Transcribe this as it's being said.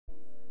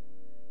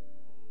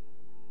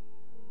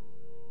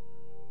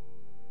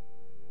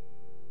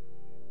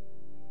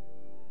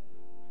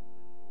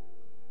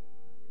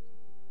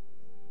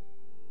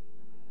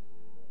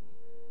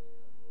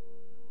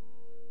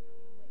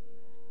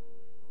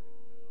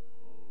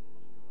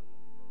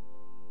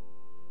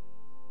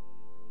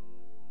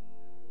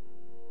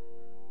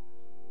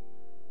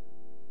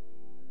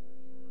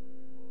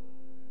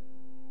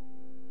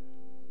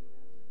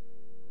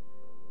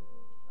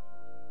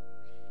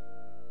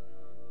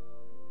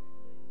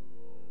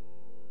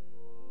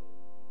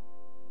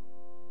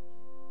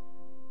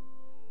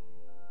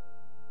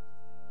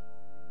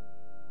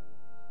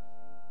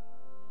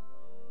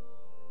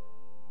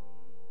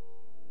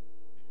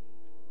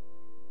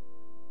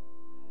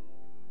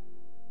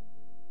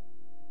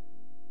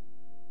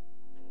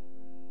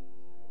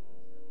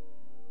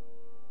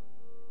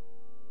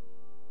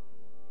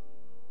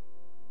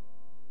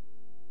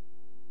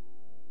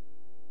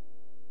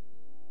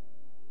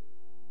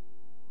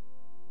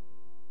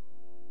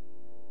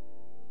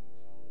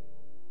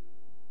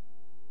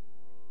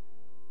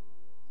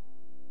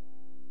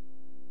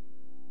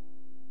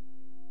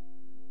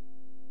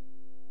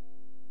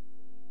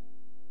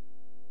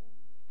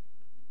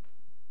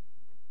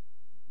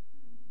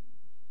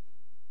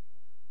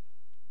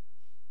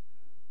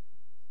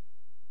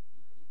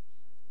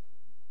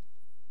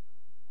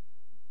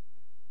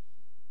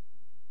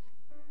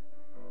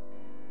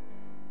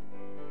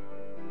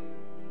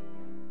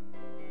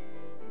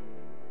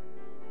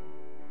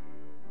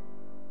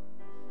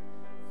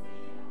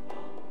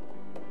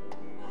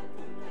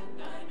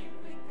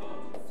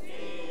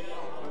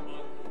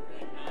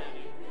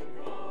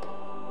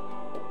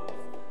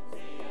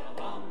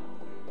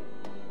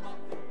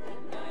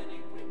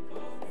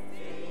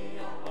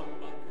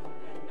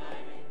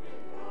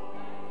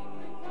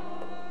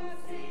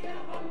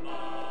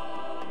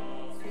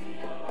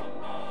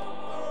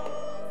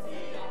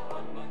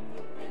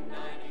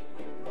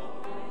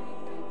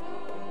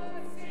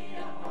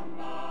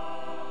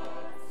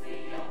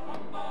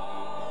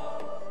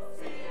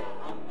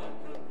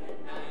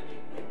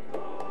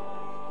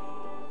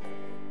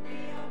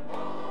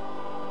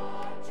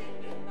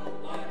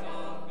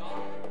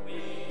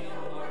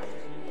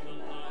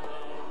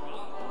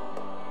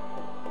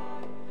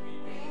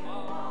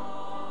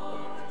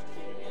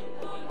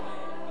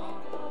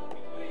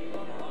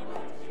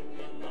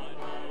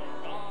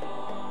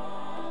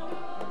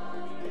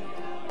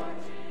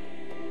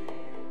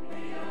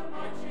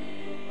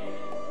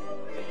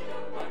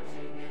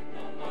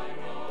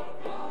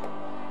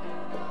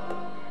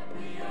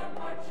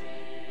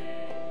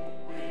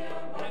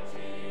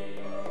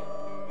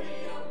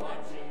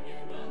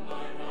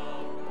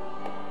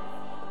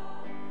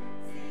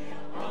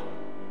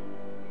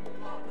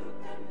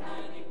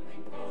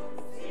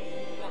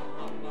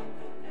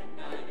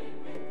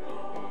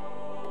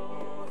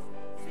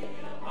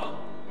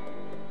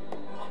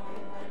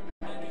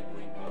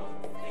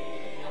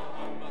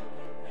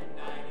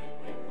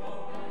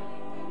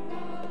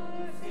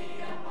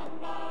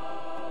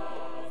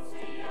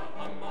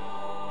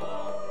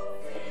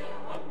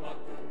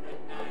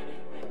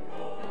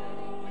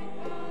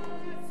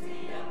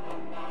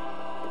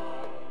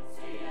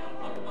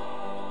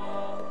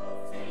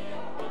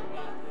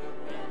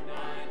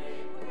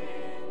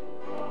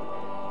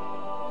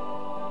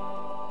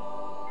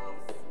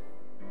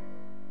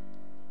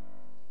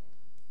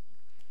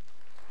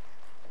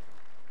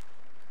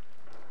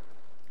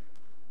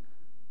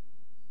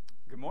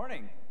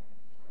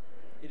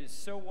is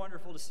so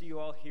wonderful to see you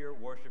all here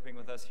worshiping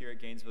with us here at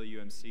Gainesville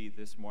UMC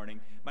this morning.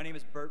 My name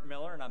is Bert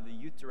Miller, and I'm the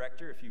youth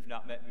director, if you've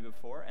not met me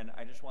before, and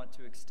I just want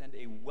to extend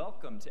a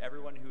welcome to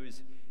everyone who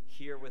is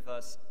here with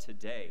us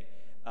today.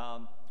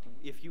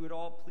 If you would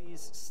all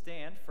please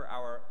stand for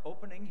our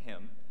opening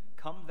hymn,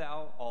 Come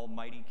Thou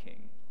Almighty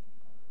King.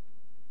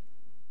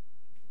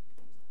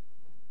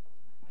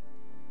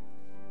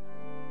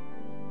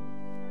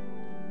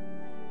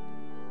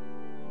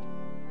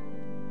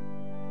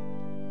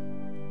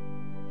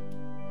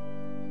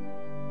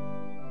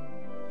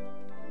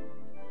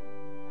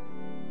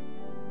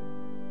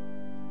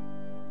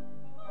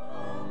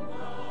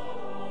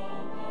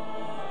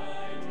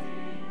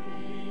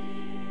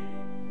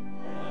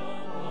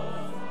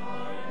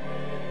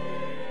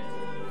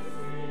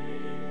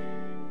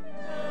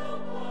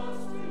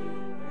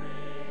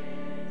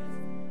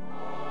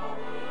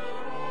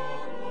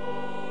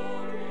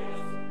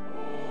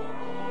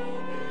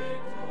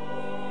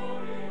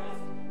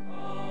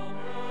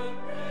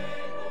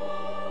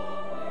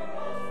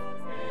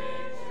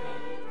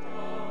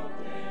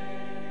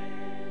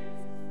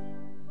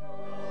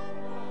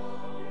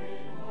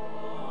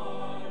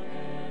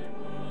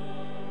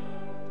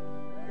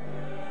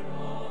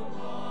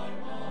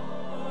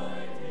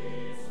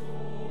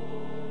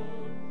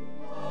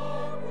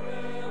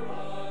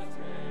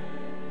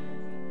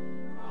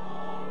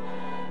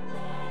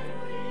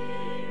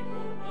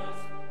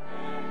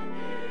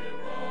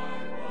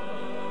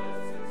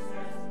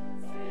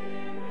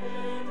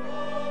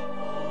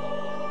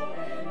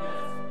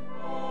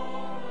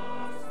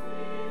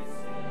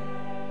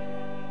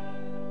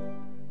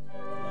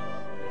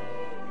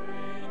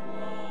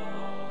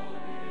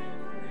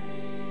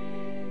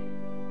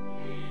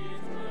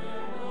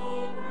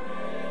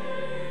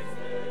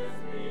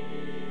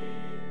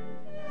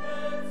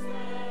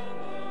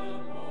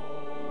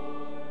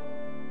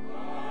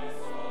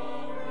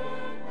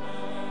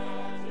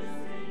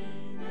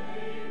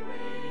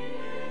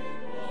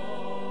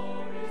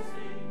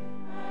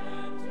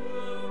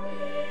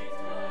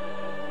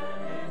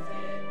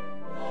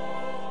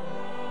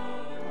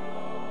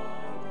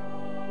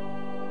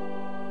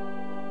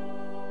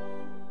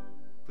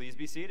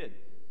 Be seated.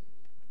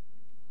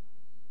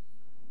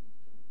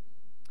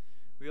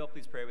 Will you all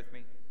please pray with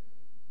me?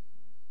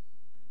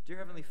 Dear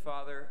Heavenly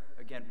Father,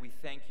 again, we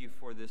thank you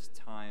for this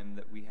time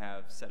that we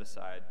have set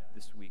aside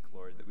this week,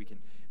 Lord, that we can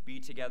be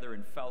together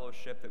in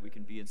fellowship, that we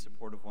can be in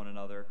support of one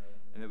another,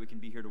 and that we can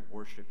be here to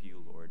worship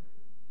you, Lord.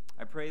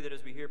 I pray that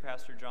as we hear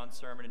Pastor John's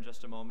sermon in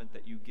just a moment,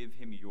 that you give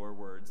him your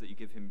words, that you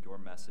give him your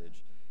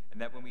message,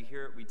 and that when we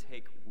hear it, we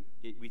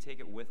take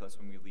it with us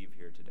when we leave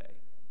here today.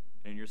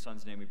 And in your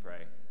Son's name we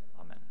pray.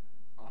 Amen.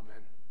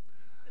 Amen.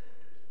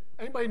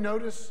 Anybody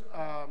notice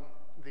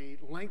the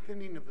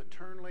lengthening of the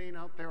turn lane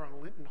out there on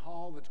Linton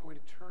Hall that's going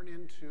to turn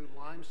into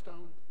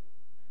limestone?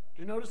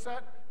 Do you notice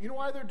that? You know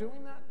why they're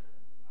doing that?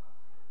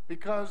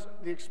 Because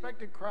the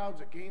expected crowds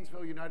at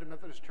Gainesville United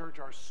Methodist Church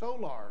are so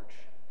large.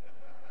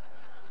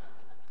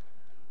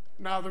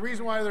 Now, the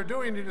reason why they're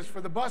doing it is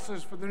for the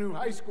buses for the new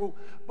high school,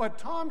 but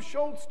Tom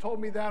Schultz told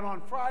me that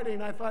on Friday,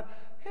 and I thought,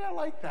 hey, I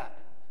like that.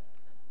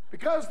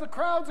 Because the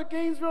crowds at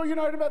Gainesville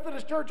United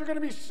Methodist Church are going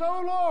to be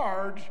so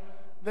large,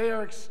 they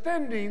are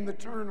extending the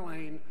turn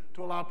lane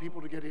to allow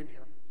people to get in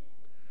here.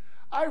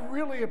 I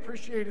really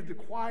appreciated the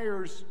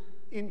choir's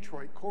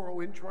introit, choral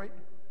introit.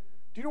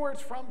 Do you know where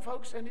it's from,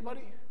 folks?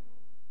 Anybody?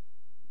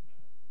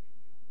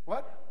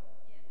 What?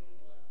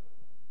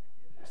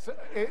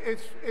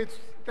 It's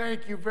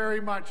thank you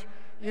very much.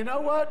 You know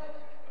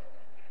what?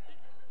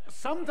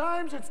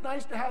 Sometimes it's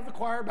nice to have the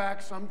choir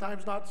back,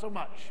 sometimes not so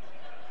much.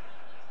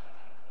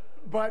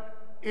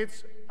 But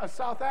it's a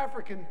South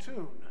African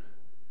tune.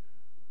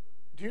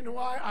 Do you know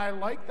why I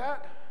like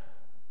that?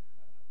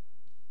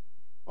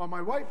 Well,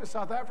 my wife is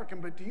South African,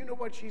 but do you know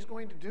what she's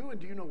going to do, and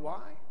do you know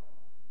why?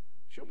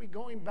 She'll be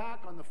going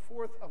back on the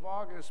 4th of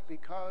August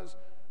because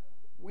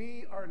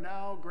we are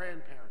now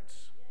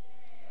grandparents.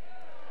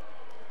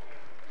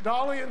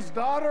 Dalian's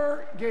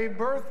daughter gave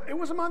birth, it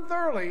was a month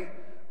early,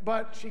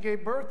 but she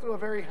gave birth to a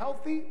very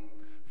healthy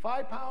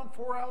 5-pound,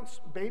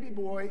 4-ounce baby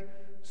boy,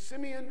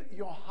 Simeon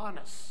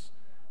Johannes.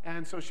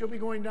 And so she'll be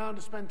going down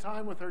to spend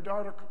time with her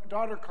daughter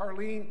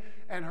Carlene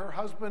and her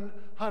husband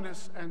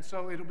Hannes, and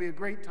so it'll be a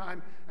great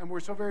time, and we're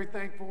so very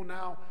thankful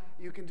now.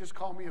 You can just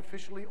call me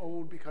officially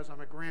old because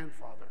I'm a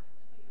grandfather.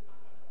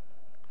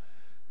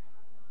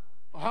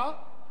 Huh?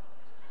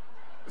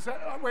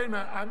 Wait a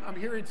minute, I'm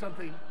hearing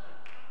something.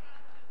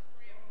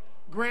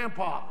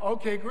 Grandpa.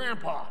 Okay,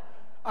 Grandpa.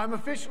 I'm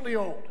officially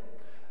old.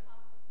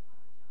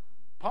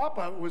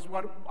 Papa was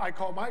what I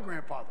call my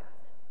grandfather.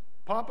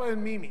 Papa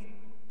and Mimi.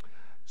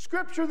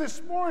 Scripture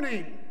this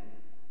morning,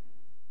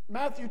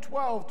 Matthew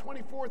 12,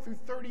 24 through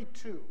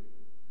 32.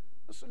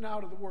 Listen now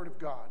to the word of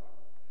God.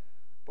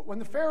 But when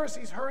the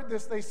Pharisees heard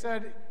this, they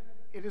said,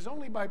 "It is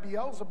only by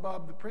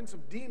Beelzebub, the prince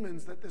of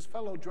demons, that this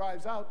fellow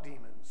drives out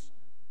demons."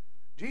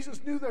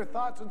 Jesus knew their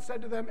thoughts and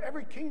said to them,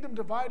 "Every kingdom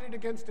divided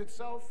against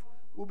itself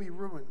will be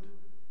ruined,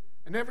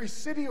 and every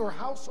city or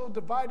household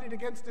divided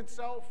against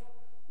itself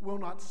will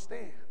not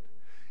stand.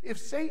 If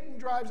Satan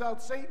drives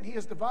out Satan, he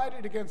is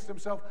divided against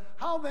himself.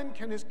 How then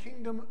can his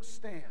kingdom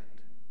stand?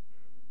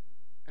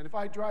 And if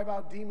I drive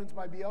out demons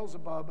by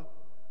Beelzebub,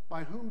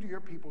 by whom do your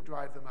people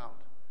drive them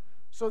out?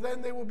 So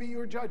then they will be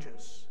your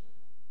judges.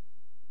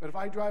 But if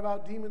I drive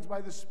out demons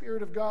by the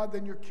Spirit of God,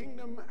 then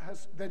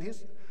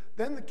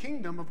the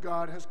kingdom of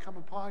God has come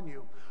upon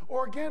you.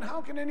 Or again,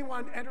 how can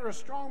anyone enter a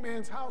strong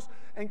man's house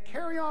and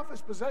carry off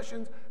his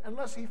possessions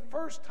unless he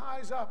first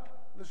ties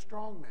up the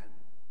strong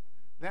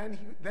man?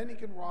 Then he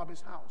can rob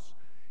his house.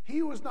 He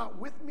who is not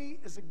with me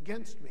is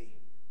against me,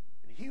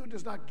 and he who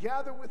does not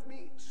gather with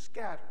me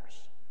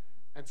scatters.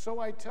 And so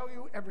I tell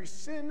you, every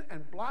sin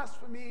and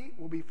blasphemy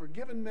will be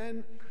forgiven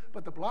men,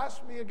 but the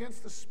blasphemy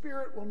against the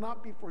Spirit will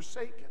not be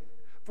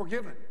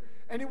forgiven.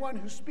 Anyone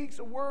who speaks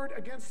a word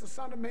against the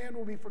Son of Man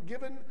will be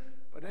forgiven,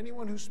 but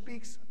anyone who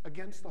speaks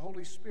against the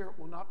Holy Spirit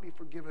will not be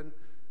forgiven,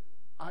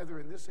 either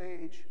in this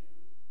age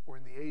or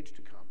in the age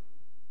to come.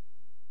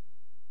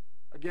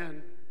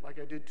 Again, like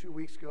I did 2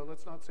 weeks ago,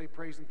 let's not say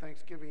praise and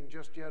thanksgiving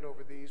just yet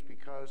over these,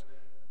 because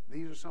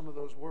these are some of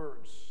those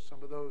words,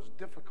 some of those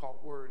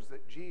difficult words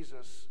that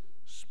Jesus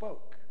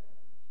spoke.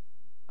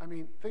 I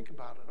mean, think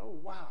about it. Oh,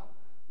 wow.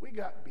 We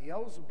got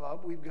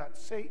Beelzebub, we've got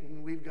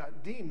Satan, we've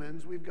got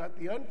demons, we've got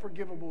the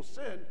unforgivable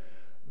sin.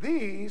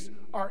 These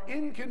are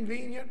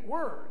inconvenient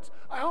words.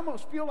 I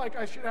almost feel like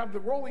I should have the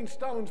Rolling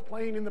Stones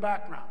playing in the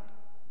background.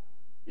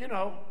 You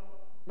know,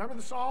 remember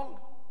the song?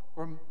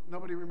 Or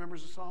nobody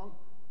remembers the song?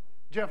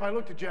 Jeff, I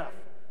looked at Jeff.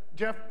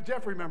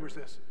 Jeff remembers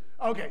this.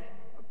 Okay,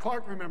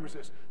 Clark remembers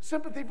this.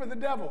 Sympathy for the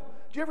devil.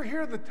 Did you ever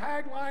hear the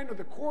tagline or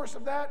the chorus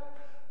of that?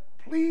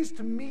 Pleased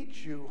to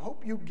meet you.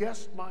 Hope you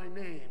guessed my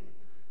name.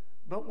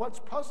 But what's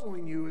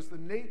puzzling you is the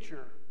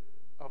nature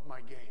of my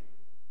game.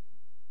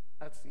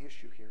 That's the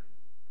issue here.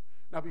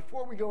 Now,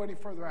 before we go any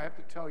further, I have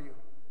to tell you,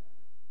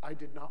 I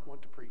did not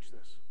want to preach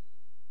this.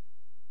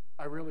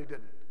 I really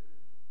didn't.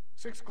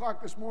 6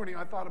 o'clock this morning,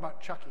 I thought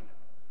about chucking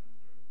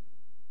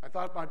it. I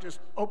thought about just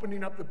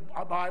opening up the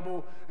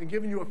Bible and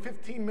giving you a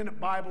 15-minute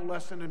Bible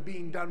lesson and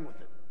being done with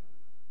it.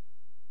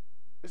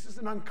 This is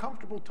an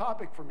uncomfortable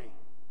topic for me.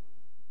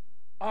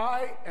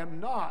 I am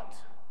not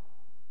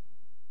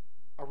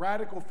a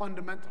radical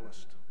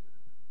fundamentalist.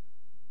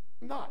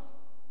 I'm not.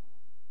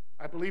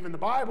 I believe in the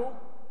Bible.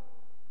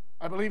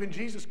 I believe in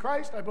Jesus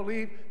Christ. I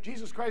believe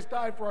Jesus Christ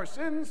died for our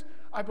sins.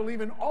 I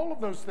believe in all of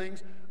those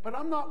things, but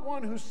I'm not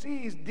one who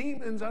sees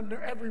demons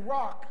under every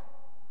rock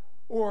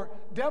or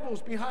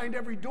devils behind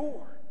every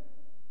door.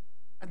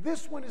 And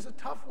this one is a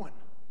tough one.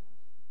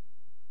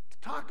 To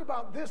talk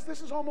about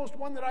this is almost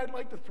one that I'd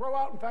like to throw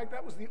out. In fact,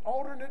 that was the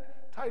alternate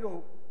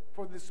title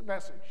for this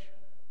message.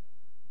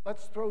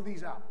 Let's throw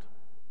these out.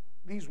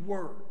 These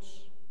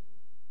words.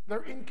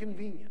 They're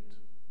inconvenient.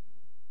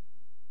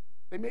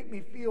 They make me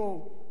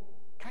feel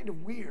kind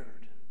of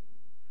weird.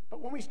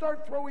 But when we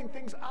start throwing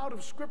things out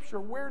of Scripture,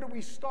 where do we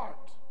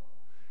start?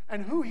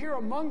 And who here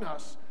among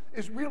us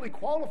is really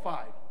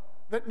qualified,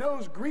 that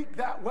knows Greek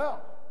that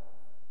well?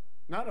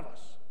 None of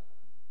us.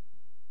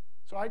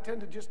 So I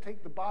tend to just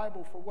take the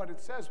Bible for what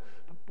it says.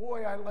 But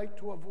boy, I like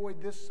to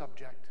avoid this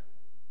subject.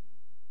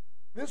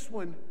 This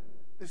one,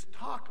 this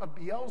talk of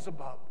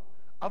Beelzebub,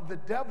 of the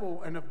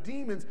devil and of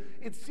demons,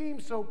 it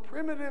seems so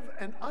primitive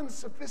and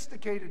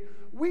unsophisticated.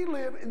 We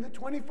live in the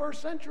 21st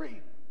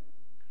century.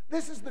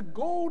 This is the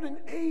golden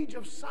age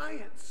of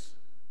science.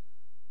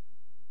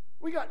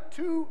 We got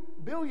 2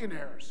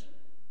 billionaires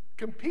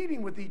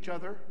competing with each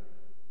other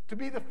to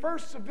be the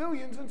first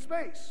civilians in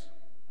space,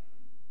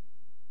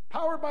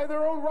 powered by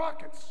their own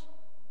rockets.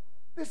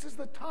 This is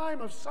the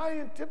time of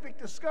scientific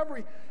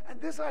discovery,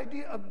 and this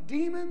idea of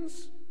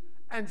demons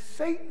and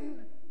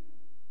Satan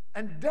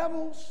and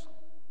devils,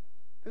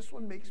 this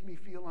one makes me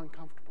feel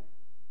uncomfortable,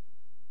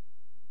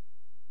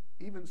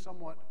 even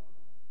somewhat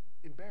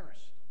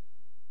embarrassed.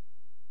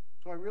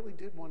 So I really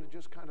did want to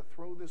just kind of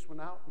throw this one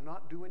out and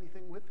not do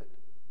anything with it.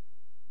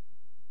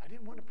 I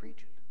didn't want to preach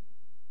it.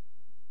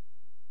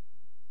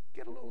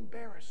 Get a little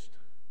embarrassed.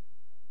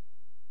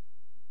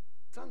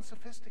 It's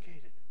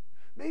unsophisticated.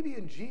 Maybe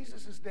in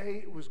Jesus' day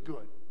it was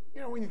good.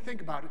 You know, when you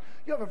think about it,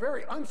 you have a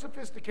very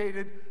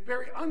unsophisticated,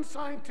 very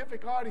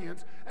unscientific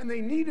audience, and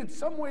they needed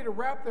some way to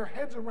wrap their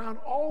heads around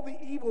all the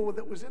evil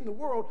that was in the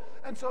world,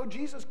 and so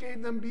Jesus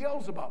gave them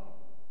Beelzebub.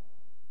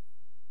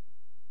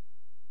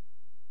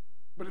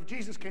 But if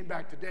Jesus came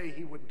back today,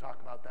 he wouldn't talk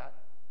about that.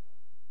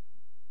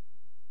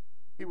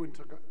 He wouldn't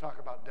talk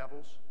about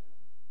devils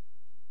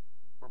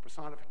or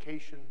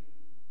personification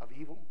of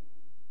evil.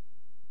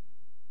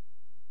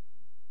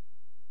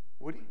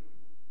 Would he?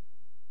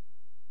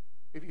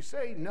 If you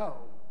say no,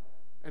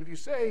 and if you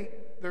say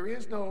there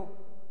is no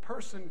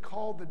person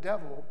called the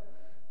devil,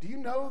 do you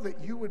know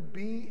that you would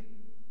be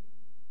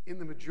in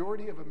the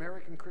majority of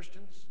American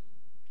Christians?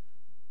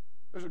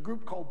 There's a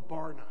group called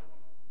Barna,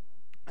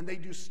 and they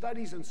do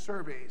studies and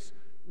surveys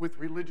with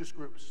religious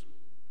groups.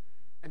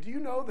 And do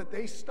you know that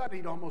they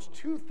studied almost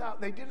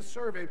 2,000, they did a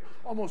survey of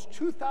almost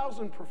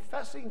 2,000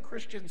 professing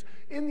Christians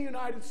in the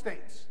United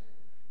States.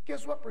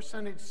 Guess what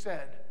percentage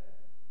said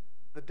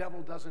the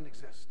devil doesn't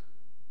exist?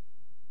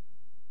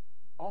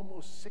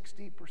 almost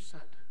 60%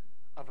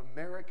 of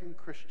American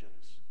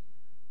Christians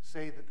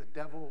say that the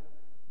devil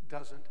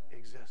doesn't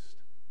exist.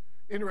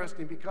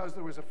 Interesting, because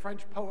there was a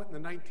French poet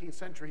in the 19th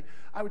century.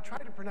 I would try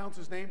to pronounce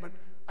his name, but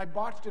I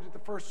botched it at the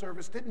first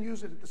service, didn't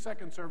use it at the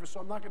second service, so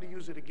I'm not going to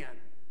use it again.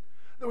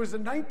 There was a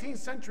 19th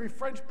century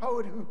French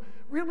poet who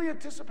really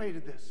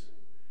anticipated this.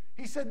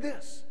 He said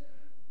this: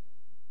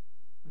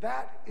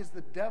 that is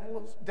the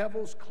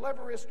devil's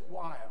cleverest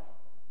wile,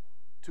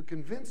 to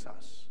convince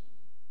us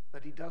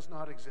that he does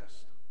not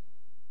exist.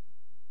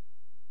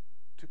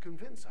 To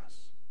convince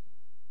us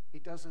he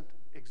doesn't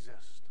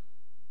exist.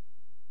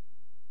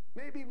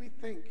 Maybe we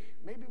think,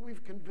 maybe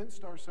we've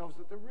convinced ourselves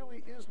that there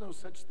really is no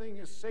such thing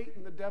as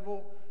Satan, the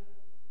devil,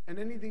 and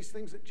any of these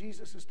things that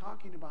Jesus is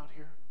talking about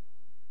here.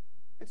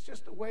 It's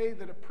just a way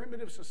that a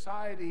primitive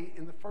society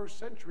in the first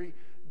century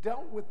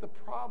dealt with the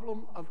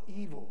problem of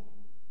evil.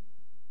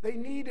 They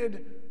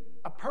needed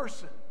a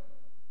person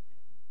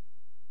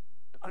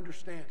to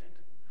understand it,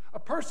 a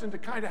person to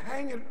kind of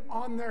hang it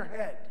on their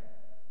head,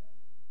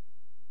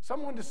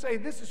 someone to say,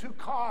 this is who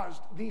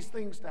caused these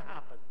things to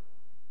happen.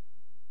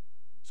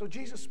 So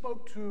Jesus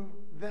spoke to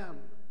them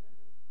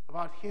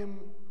about him,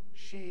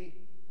 she,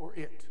 or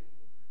it.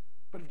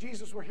 But if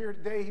Jesus were here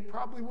today, he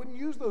probably wouldn't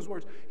use those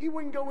words. He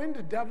wouldn't go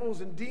into devils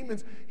and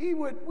demons.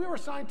 We're a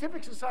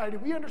scientific society.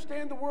 We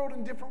understand the world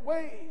in different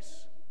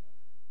ways.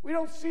 We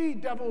don't see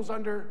devils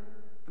under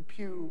the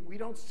pew. We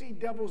don't see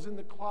devils in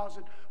the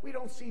closet. We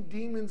don't see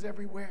demons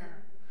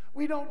everywhere.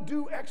 We don't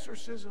do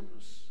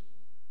exorcisms.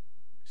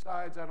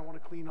 Besides, I don't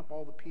want to clean up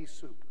all the pea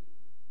soup.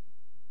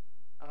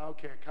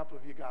 Okay, a couple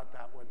of you got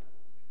that one.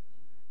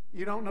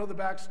 You don't know the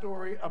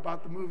backstory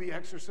about the movie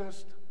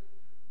Exorcist?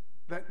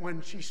 That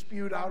when she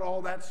spewed out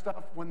all that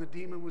stuff, when the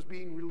demon was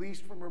being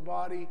released from her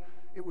body,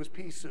 it was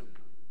pea soup.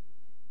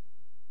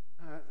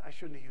 I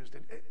shouldn't have used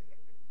it.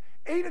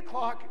 8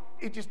 o'clock,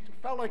 it just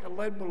felt like a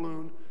lead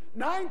balloon.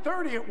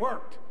 9:30, it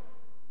worked.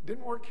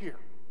 Didn't work here.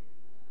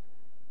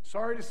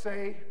 Sorry to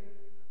say,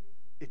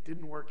 it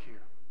didn't work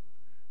here.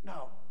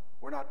 No,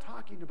 we're not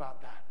talking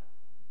about that.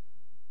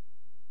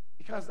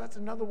 Because that's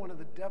another one of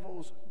the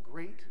devil's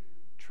great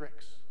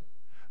tricks.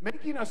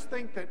 Making us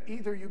think that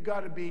either you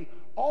got to be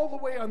all the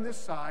way on this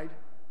side,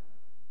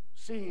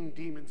 seeing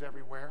demons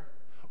everywhere,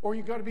 or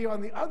you got to be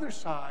on the other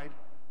side,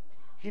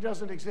 he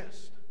doesn't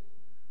exist.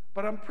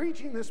 But I'm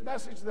preaching this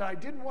message that I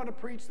didn't want to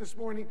preach this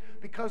morning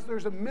because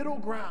there's a middle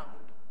ground.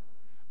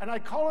 And I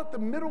call it the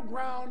middle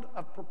ground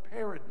of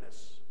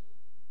preparedness.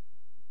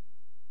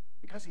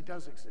 Because he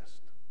does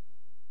exist.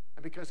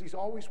 And because he's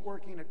always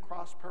working at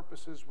cross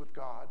purposes with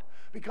God.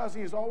 Because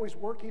he is always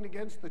working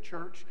against the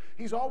church.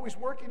 He's always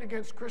working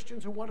against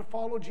Christians who want to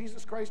follow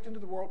Jesus Christ into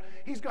the world.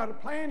 He's got a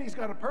plan, he's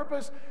got a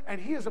purpose,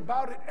 and he is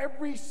about it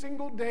every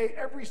single day,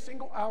 every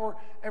single hour,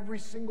 every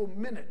single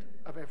minute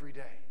of every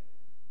day.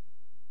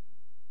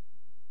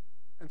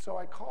 And so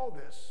I call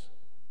this,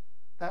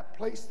 that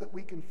place that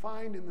we can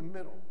find in the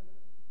middle,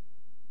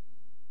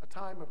 a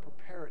time of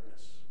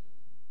preparedness.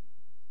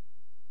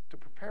 To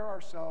prepare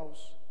ourselves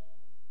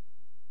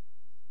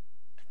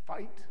to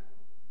fight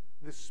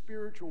this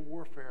spiritual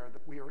warfare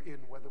that we are in,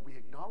 whether we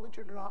acknowledge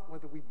it or not,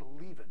 whether we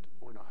believe it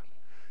or not.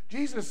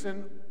 Jesus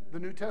in the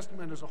New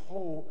Testament as a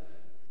whole,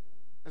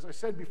 as I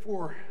said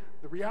before,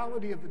 the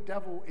reality of the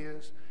devil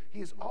is he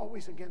is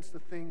always against the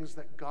things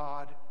that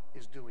God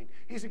is doing.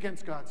 He's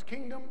against God's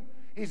kingdom.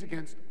 He's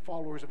against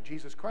followers of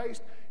Jesus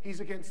Christ. He's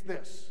against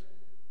this.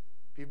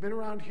 If you've been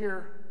around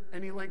here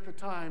any length of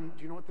time,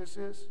 do you know what this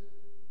is?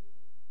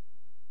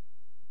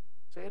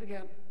 Say it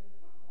again.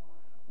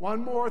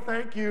 One more,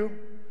 thank you.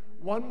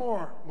 One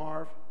more,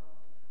 Marv.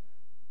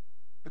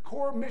 The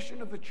core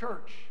mission of the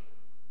church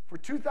for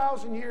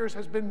 2,000 years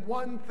has been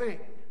one thing: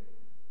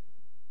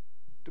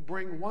 to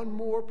bring one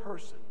more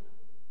person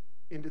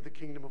into the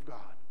kingdom of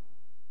God.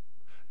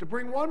 To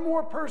bring one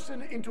more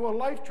person into a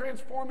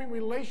life-transforming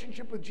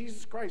relationship with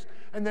Jesus Christ,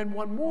 and then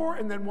one more,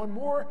 and then one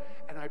more.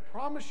 And I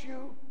promise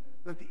you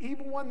that the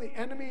evil one, the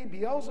enemy,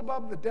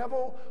 Beelzebub, the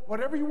devil,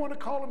 whatever you want to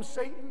call him,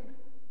 Satan,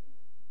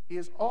 he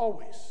is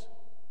always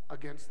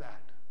against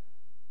that.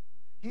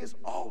 He is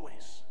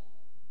always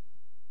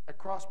at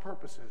cross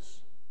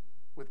purposes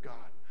with God.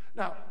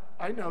 Now,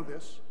 I know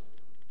this,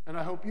 and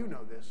I hope you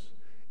know this.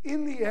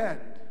 In the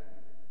end,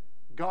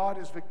 God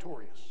is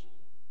victorious.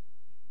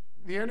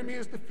 The enemy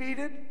is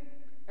defeated,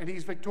 and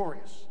he's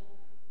victorious.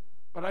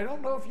 But I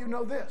don't know if you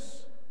know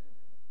this.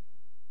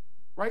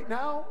 Right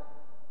now,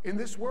 in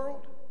this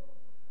world,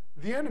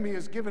 the enemy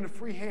is given a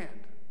free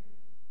hand.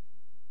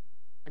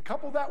 And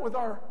couple that with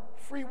our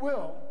free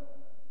will,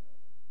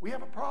 we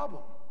have a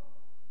problem.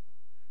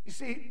 You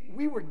see,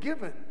 we were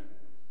given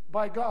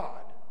by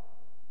God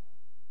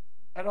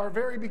at our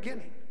very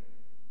beginning.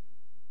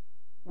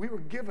 We were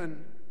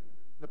given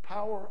the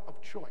power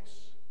of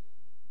choice.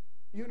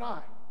 You and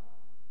I,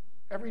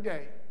 every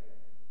day,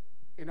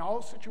 in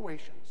all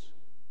situations,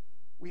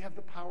 we have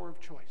the power of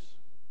choice.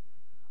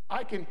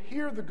 I can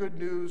hear the good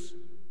news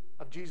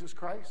of Jesus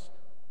Christ,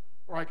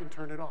 or I can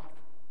turn it off.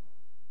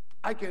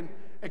 I can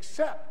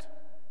accept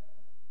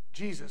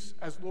Jesus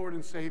as Lord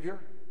and Savior,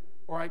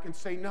 or I can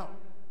say no.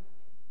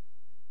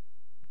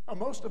 Now,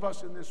 most of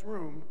us in this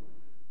room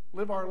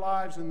live our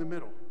lives in the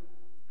middle.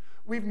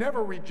 We've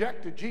never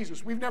rejected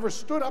Jesus. We've never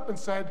stood up and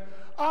said,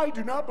 I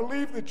do not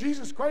believe that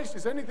Jesus Christ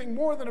is anything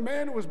more than a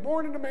man who was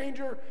born in a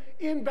manger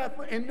in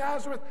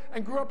Nazareth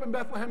and grew up in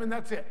Bethlehem, and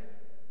that's it.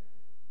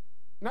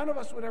 None of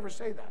us would ever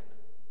say that.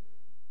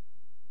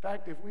 In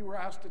fact, if we were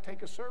asked to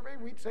take a survey,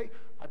 we'd say,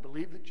 I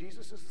believe that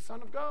Jesus is the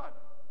Son of God.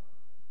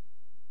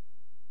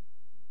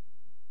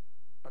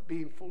 But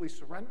being fully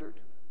surrendered,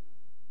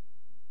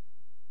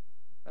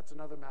 that's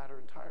another matter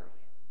entirely.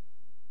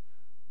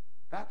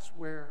 That's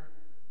where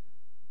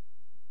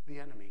the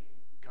enemy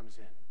comes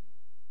in.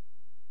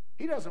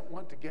 He doesn't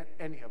want to get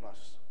any of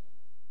us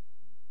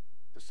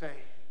to say,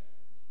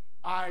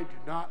 I do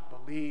not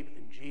believe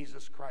in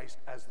Jesus Christ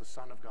as the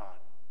Son of God.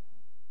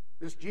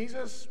 This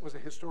Jesus was a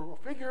historical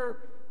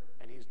figure,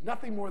 and he's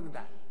nothing more than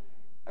that.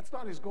 That's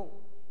not his goal.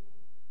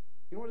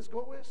 You know what his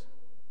goal is?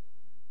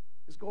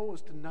 His goal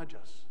is to nudge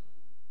us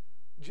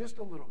just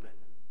a little bit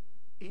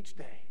each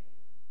day.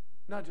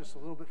 Nudge us a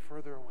little bit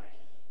further away.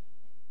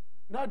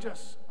 Nudge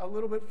us a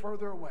little bit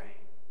further away.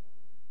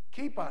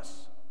 Keep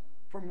us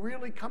from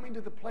really coming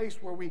to the place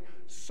where we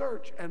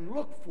search and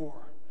look for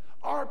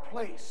our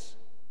place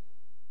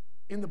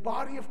in the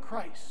body of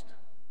Christ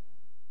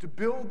to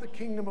build the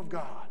kingdom of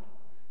God.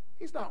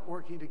 He's not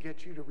working to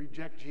get you to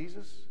reject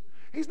Jesus.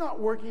 He's not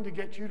working to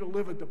get you to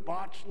live a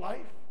debauched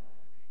life.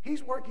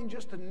 He's working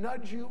just to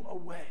nudge you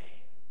away.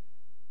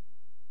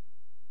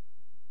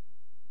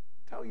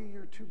 Tell you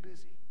you're too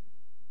busy.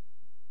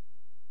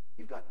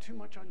 You've got too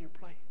much on your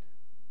plate.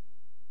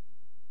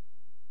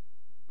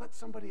 Let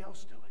somebody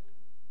else do it.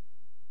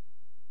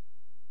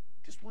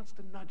 Just wants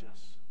to nudge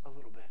us a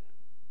little bit.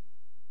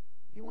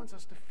 He wants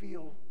us to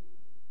feel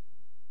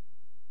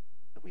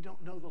that we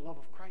don't know the love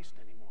of Christ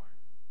anymore.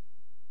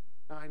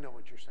 Now, I know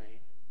what you're saying.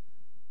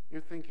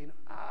 You're thinking,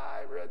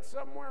 I read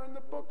somewhere in the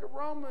book of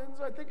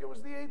Romans, I think it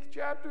was the 8th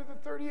chapter,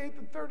 the 38th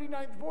and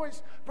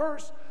 39th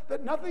verse,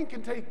 that nothing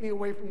can take me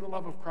away from the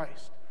love of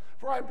Christ.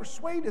 For I am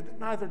persuaded that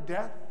neither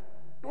death,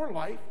 nor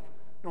life,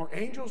 nor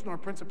angels, nor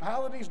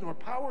principalities, nor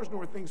powers,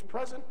 nor things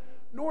present,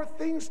 nor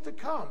things to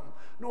come,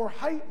 nor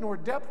height, nor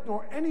depth,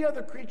 nor any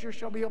other creature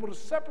shall be able to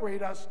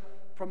separate us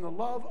from the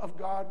love of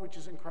God which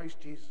is in Christ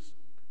Jesus.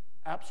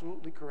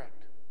 Absolutely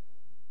correct.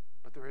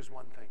 But there is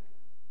one thing.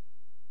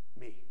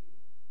 Me.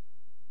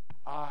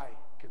 I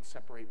can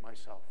separate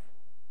myself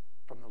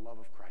from the love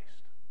of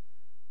Christ.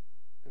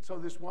 And so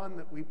this one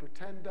that we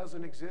pretend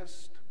doesn't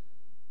exist,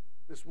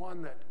 this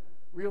one that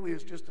really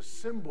is just a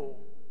symbol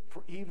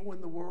for evil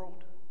in the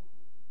world,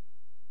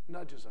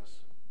 nudges us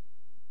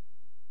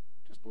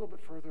just a little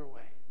bit further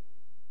away.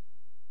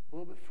 A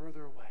little bit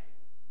further away.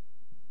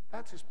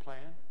 That's his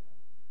plan.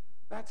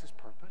 That's his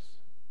purpose.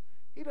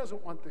 He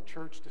doesn't want the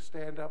church to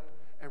stand up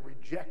and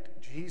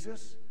reject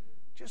Jesus.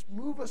 Just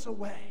move us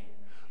away.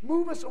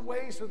 Move us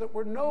away so that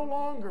we're no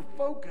longer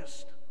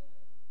focused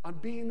on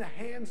being the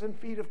hands and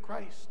feet of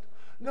Christ.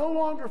 No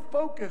longer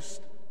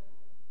focused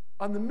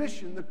on the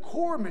mission, the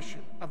core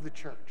mission of the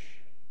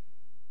church.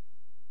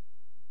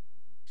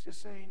 He's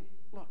just saying,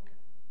 look,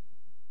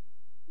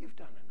 you've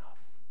done enough.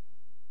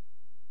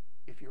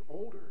 If you're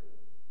older,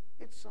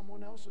 it's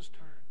someone else's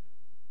turn.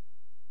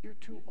 You're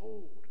too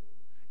old.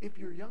 If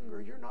you're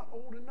younger, you're not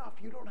old enough.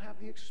 You don't have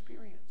the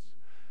experience.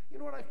 You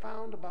know what I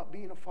found about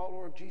being a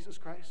follower of Jesus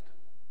Christ?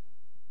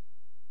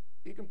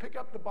 You can pick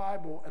up the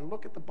Bible and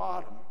look at the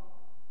bottom,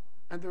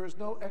 and there is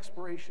no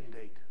expiration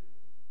date.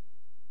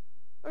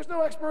 There's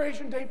no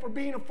expiration date for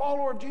being a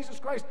follower of Jesus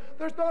Christ.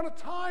 There's not a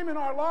time in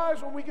our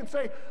lives when we can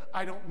say,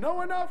 I don't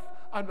know enough,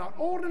 I'm not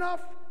old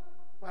enough.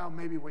 Well,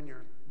 maybe when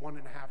you're 1.5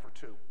 or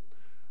 2.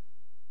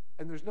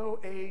 And there's no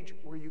age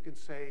where you can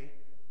say,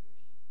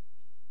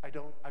 I've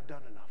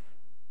done enough.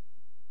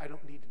 I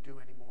don't need to do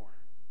any more.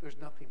 There's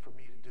nothing for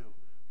me to do.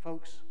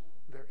 Folks,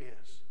 there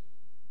is.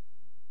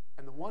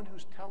 And the one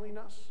who's telling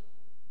us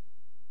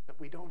that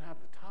we don't have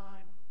the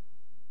time,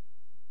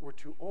 we're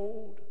too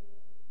old,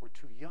 we're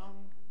too young,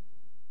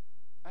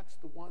 that's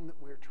the one that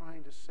we're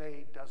trying to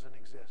say doesn't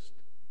exist.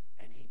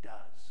 And he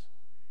does.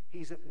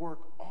 He's at work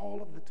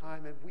all of the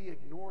time, and we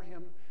ignore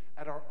him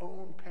at our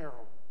own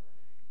peril.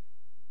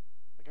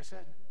 Like I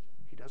said,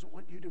 he doesn't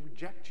want you to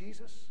reject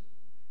Jesus.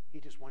 He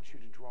just wants you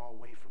to draw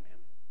away from him,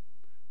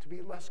 to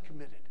be less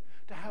committed,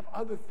 to have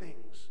other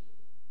things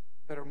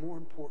that are more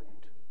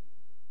important,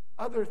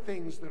 other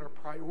things that are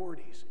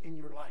priorities in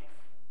your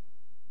life.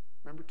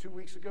 Remember 2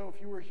 weeks ago, if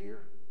you were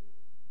here,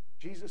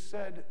 Jesus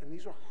said, and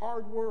these are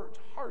hard words,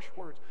 harsh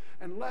words,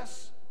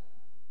 unless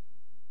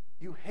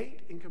you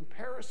hate in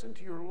comparison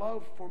to your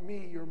love for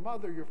me, your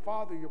mother, your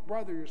father, your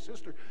brother, your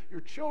sister,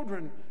 your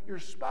children, your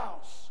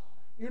spouse,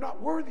 you're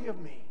not worthy of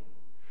me.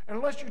 And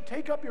unless you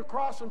take up your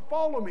cross and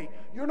follow me,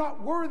 you're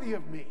not worthy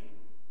of me.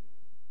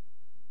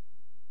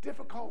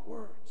 Difficult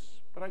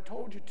words, but I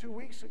told you 2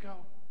 weeks ago,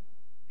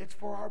 it's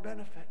for our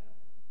benefit.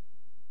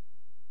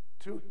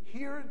 To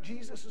hear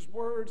Jesus'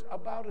 words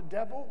about a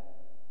devil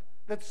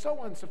that's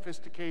so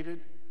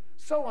unsophisticated,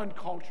 so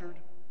uncultured,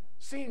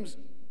 seems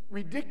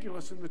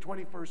ridiculous in the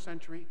 21st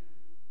century.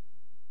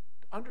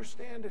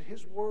 understand that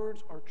his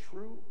words are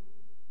true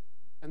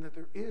and that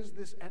there is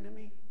this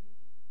enemy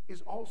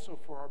is also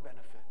for our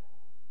benefit.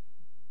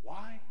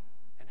 Why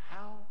and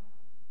how?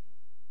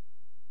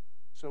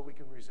 So we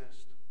can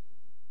resist.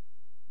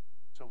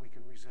 So we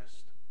can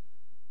resist.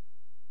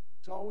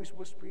 He's always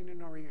whispering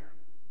in our ear,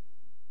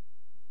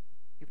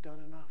 you've done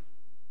enough.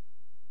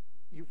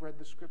 You've read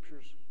the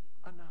scriptures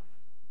enough.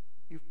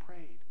 You've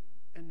prayed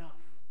enough.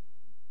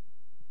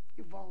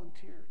 You've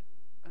volunteered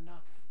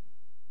enough.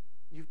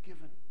 You've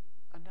given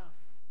enough.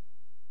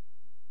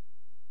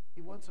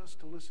 He wants us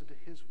to listen to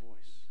his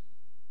voice,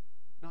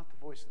 not the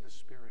voice of the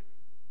Spirit.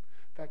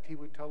 In fact, he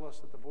would tell us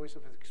that the voice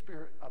of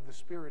the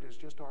Spirit is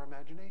just our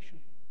imagination.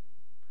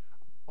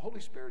 The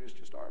Holy Spirit is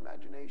just our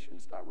imagination.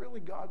 It's not really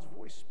God's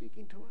voice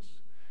speaking to us.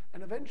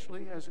 And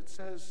eventually, as it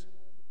says,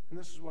 and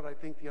this is what I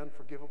think the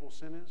unforgivable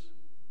sin is.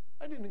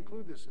 I didn't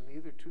include this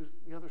in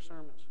the other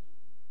sermons.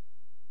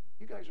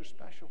 You guys are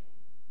special.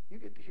 You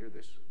get to hear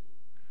this.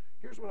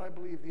 Here's what I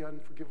believe the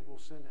unforgivable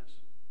sin is.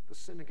 The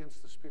sin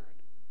against the Spirit.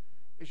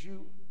 As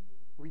you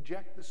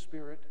reject the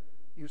Spirit,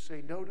 you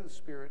say no to the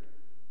Spirit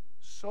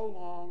so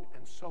long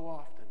and so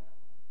often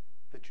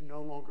that you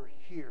no longer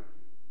hear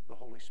the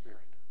Holy Spirit.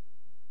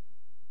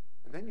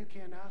 And then you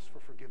can't ask for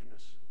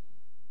forgiveness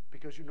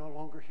because you're no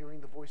longer hearing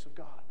the voice of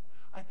God.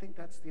 I think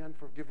that's the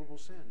unforgivable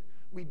sin.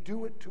 We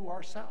do it to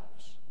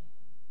ourselves.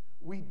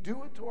 We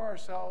do it to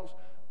ourselves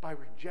by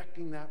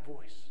rejecting that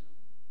voice.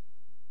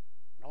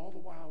 And all the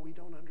while, we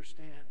don't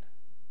understand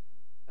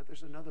that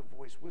there's another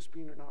voice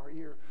whispering in our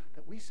ear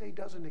that we say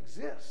doesn't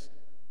exist.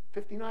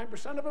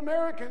 59% of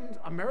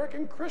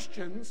American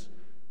Christians,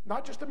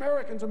 not just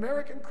Americans,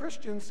 American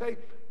Christians say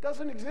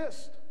doesn't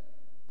exist.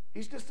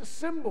 He's just a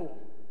symbol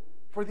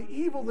for the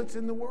evil that's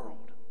in the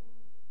world.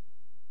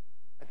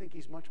 I think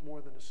he's much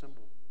more than a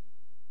symbol.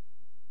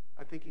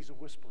 I think he's a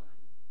whisperer.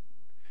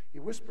 He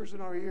whispers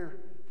in our ear,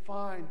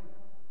 fine,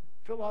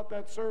 fill out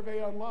that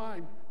survey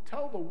online.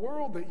 Tell the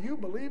world that you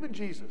believe in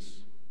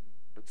Jesus,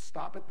 but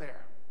stop it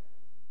there.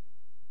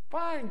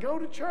 Fine, go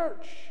to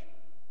church.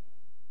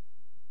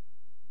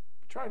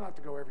 But try not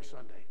to go every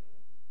Sunday.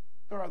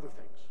 There are other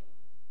things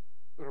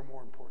that are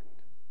more important.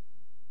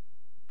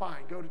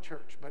 Fine, go to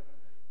church, but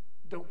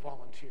don't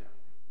volunteer.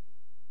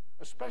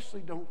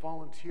 Especially don't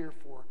volunteer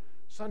for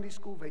Sunday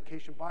school,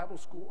 vacation Bible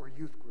school, or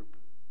youth group.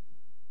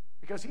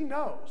 Because he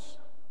knows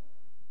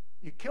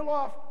you kill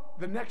off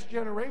the next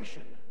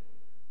generation,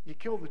 you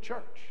kill the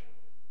church.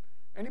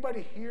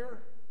 Anybody here,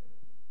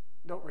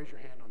 don't raise your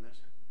hand on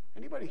this,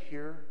 anybody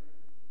here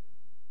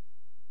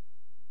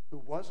who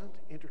wasn't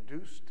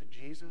introduced to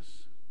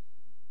Jesus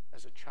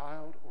as a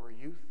child or a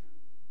youth?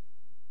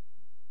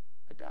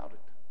 I doubt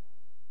it.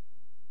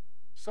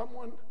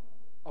 Someone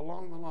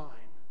along the line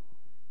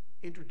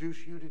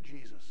introduced you to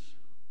Jesus,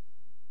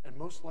 and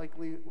most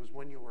likely it was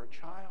when you were a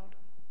child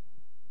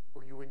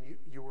or you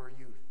were a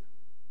youth.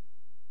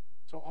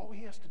 So all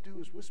he has to do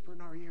is whisper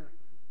in our ear,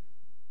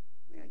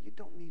 yeah, you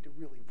don't need to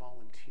really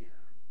volunteer.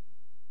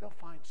 They'll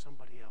find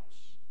somebody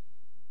else.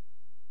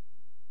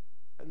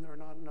 And there are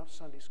not enough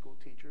Sunday school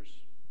teachers,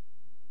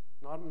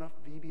 not enough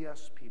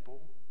VBS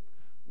people,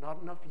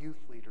 not enough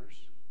youth leaders.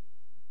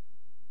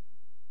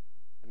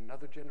 And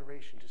another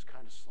generation just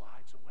kind of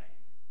slides away.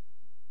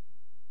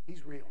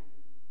 He's real.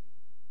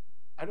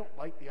 I don't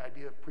like the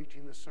idea of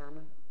preaching this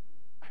sermon.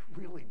 I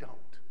really don't.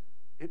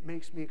 It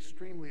makes me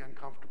extremely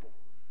uncomfortable.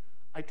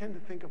 I tend to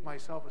think of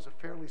myself as a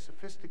fairly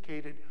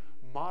sophisticated,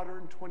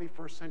 modern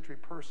 21st century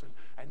person,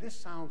 and this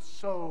sounds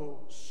so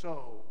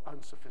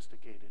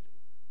unsophisticated.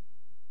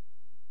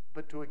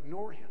 But to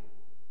ignore him,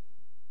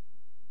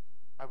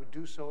 I would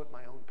do so at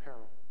my own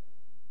peril,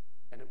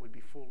 and it would be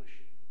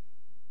foolish.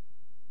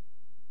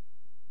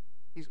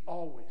 He's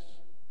always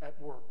at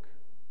work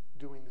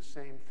doing the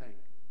same thing,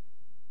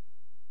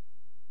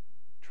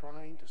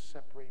 trying to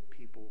separate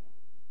people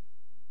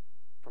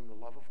from the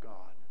love of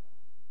God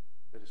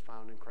that is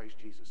found in Christ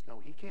Jesus. No,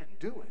 he can't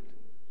do it,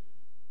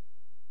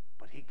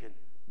 but he can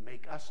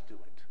make us do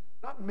it.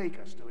 Not make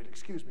us do it,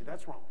 excuse me,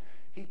 that's wrong.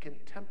 He can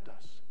tempt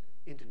us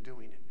into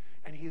doing it.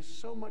 And he is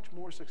so much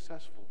more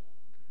successful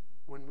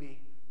when we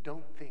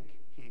don't think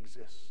he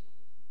exists.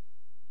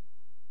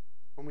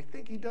 When we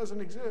think he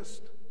doesn't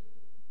exist,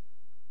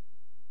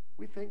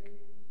 we think,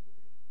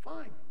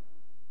 fine,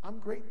 I'm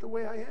great the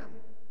way I am.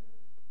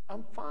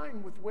 I'm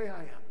fine with the way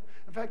I am.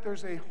 In fact,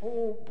 there's a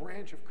whole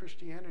branch of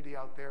Christianity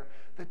out there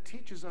that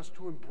teaches us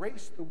to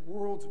embrace the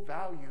world's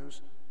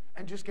values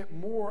and just get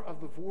more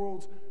of the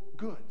world's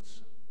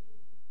goods.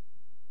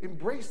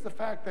 Embrace the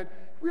fact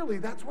that really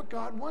that's what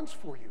God wants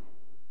for you.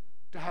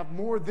 To have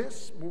more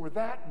this, more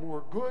that,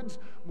 more goods,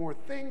 more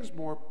things,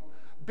 more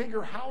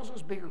bigger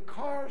houses, bigger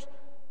cars.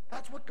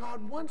 That's what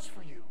God wants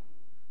for you.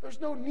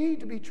 There's no need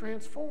to be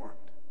transformed.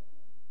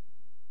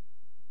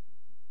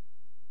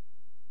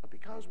 But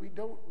because we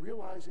don't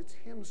realize it's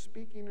him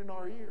speaking in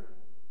our ear,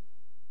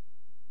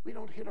 we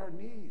don't hit our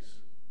knees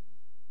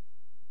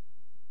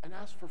and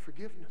ask for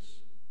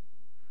forgiveness.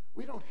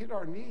 We don't hit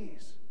our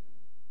knees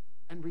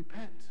and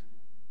repent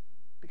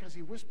because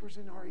he whispers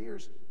in our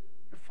ears,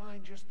 you're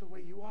fine just the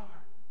way you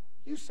are.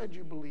 You said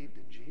you believed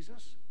in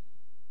Jesus.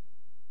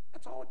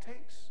 That's all it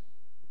takes.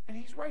 And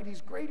he's right.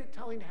 He's great at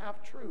telling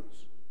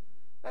half-truths.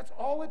 That's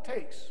all it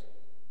takes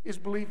is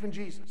belief in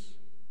Jesus.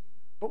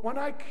 But when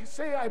I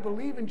say I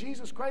believe in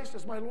Jesus Christ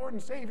as my Lord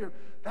and Savior,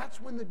 that's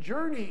when the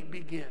journey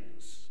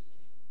begins.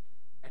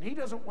 And he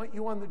doesn't want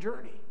you on the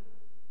journey.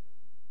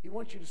 He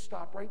wants you to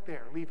stop right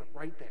there. Leave it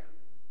right there.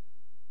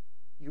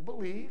 You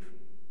believe.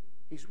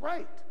 He's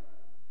right.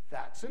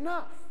 That's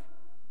enough.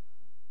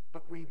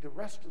 But read the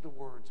rest of the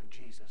words of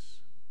Jesus.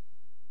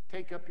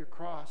 Take up your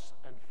cross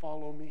and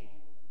follow me.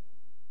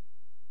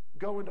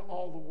 Go into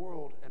all the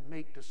world and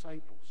make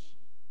disciples.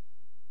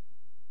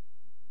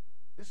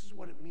 This is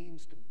what it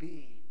means to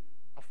be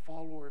a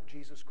follower of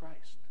Jesus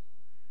Christ.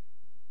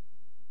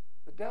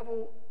 The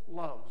devil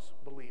loves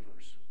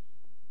believers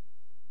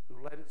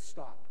who let it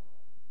stop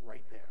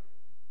right there.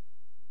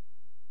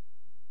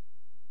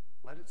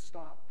 Let it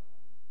stop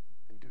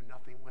and do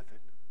nothing with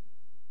it.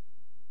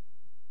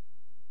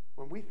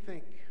 When we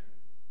think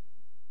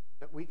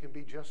that we can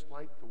be just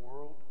like the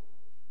world,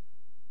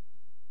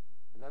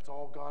 and that's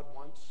all God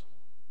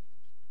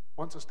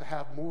wants us to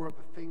have more of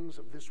the things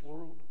of this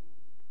world,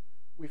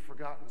 we've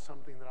forgotten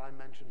something that I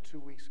mentioned 2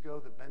 weeks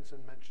ago, that Benson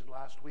mentioned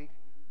last week.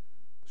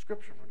 The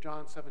scripture from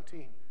John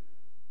 17.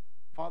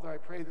 Father, I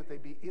pray that they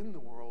be in the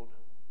world,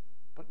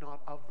 but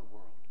not of the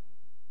world.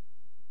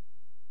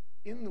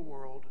 In the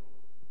world,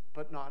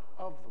 but not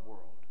of the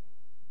world.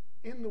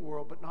 In the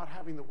world, but not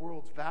having the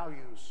world's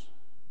values,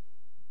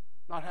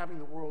 not having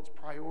the world's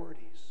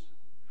priorities,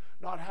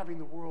 not having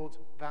the world's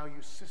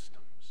value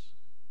systems.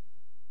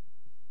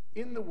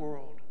 In the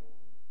world,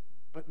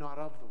 but not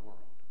of the world.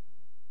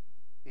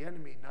 The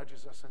enemy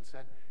nudges us and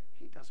said,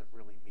 he doesn't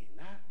really mean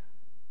that.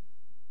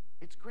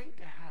 It's great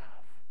to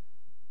have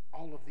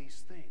all of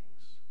these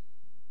things.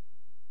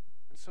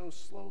 And so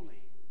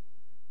slowly,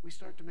 we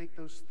start to make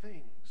those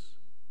things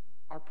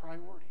our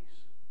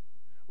priorities.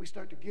 We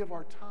start to give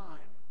our time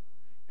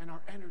and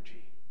our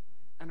energy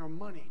and our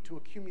money to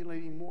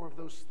accumulating more of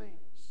those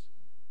things.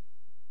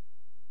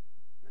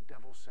 And the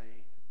devil's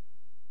saying,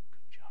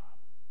 good job.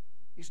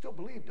 You still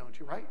believe, don't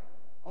you, right?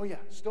 Oh yeah,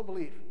 still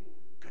believe.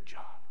 Good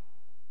job.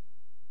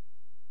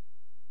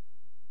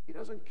 He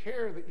doesn't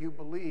care that you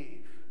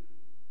believe.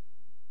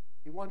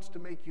 He wants to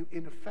make you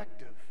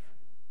ineffective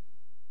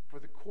for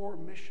the core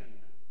mission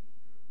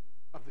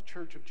of the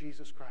Church of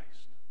Jesus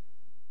Christ.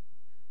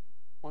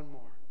 One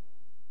more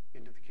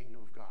into the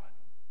kingdom of God.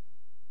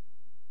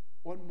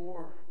 One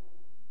more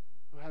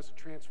who has a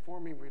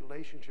transforming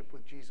relationship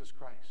with Jesus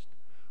Christ.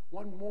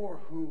 One more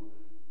who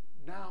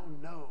now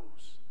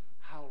knows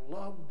how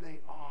loved they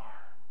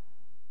are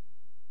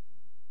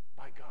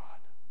by God.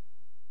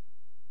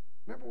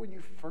 Remember when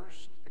you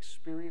first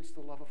experienced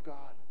the love of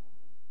God?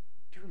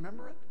 Do you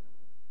remember it?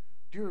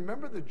 Do you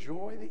remember the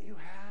joy that you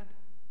had?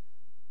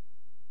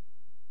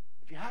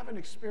 If you haven't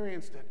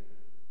experienced it,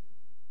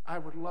 I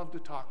would love to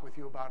talk with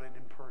you about it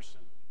in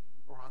person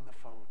or on the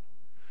phone.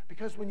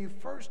 Because when you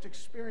first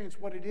experience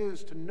what it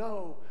is to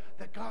know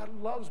that God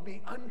loves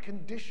me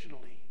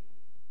unconditionally,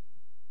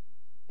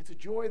 it's a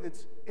joy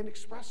that's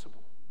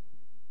inexpressible.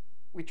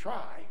 We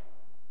try.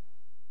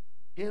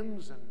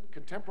 Hymns and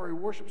contemporary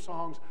worship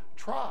songs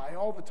try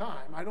all the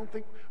time. I don't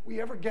think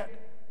we ever get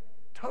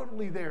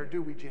totally there,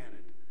 do we,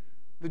 Janet?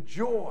 The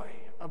joy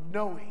of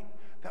knowing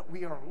that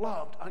we are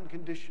loved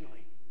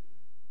unconditionally.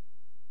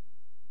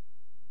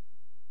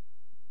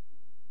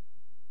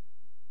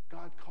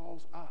 God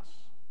calls us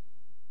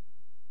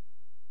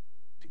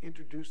to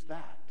introduce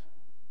that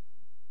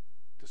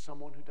to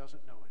someone who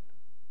doesn't know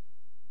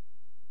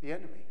it. The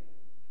enemy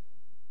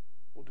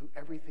will do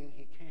everything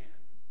he can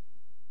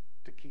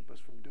to keep us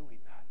from doing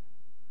that.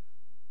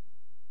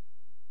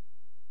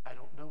 I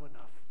don't know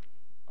enough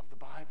of the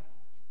Bible.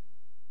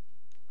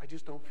 I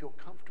just don't feel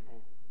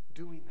comfortable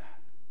doing that.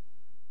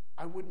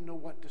 I wouldn't know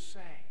what to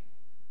say.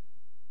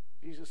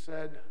 Jesus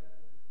said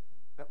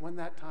that when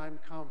that time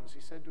comes,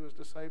 he said to his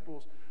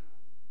disciples,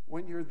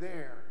 when you're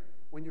there,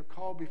 when you're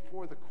called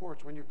before the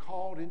courts, when you're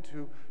called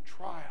into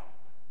trial,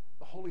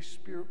 the Holy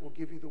Spirit will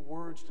give you the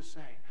words to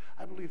say.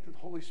 I believe that the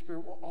Holy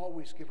Spirit will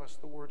always give us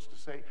the words to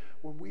say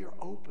when we are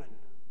open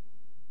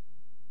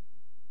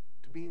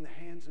to being the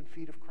hands and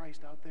feet of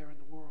Christ out there in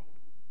the world.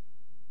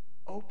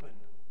 Open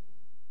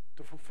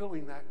to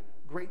fulfilling that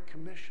great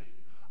commission.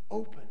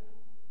 Open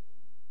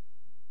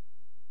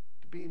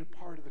to being a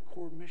part of the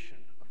core mission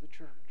of the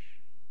church.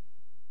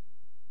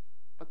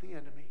 But the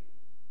enemy,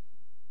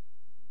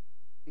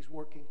 he's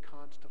working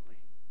constantly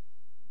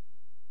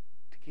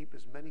to keep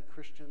as many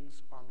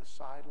Christians on the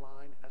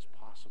sideline as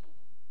possible.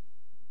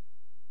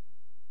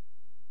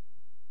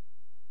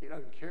 He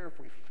doesn't care if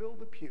we fill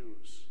the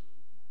pews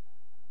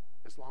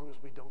as long as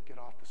we don't get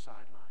off the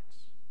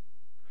sidelines.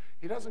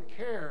 He doesn't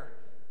care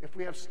if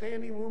we have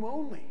standing room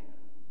only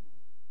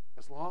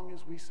as long as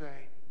we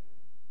say,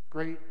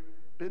 great,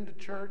 been to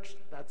church,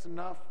 that's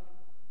enough,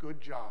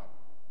 good job.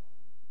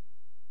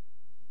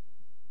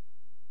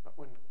 But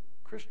when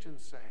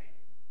Christians say,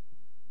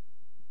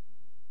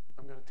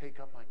 I'm going to take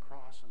up my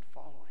cross and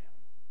follow him,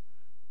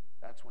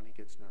 that's when he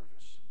gets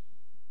nervous.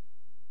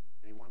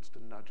 And he wants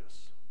to nudge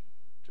us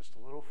just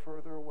a little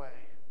further away,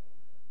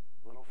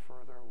 a little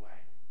further away.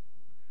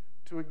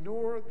 To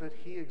ignore that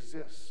he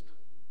exists.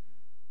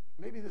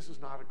 Maybe this is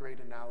not a great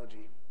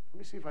analogy. Let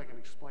me see if I can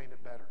explain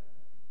it better.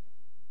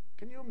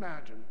 Can you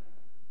imagine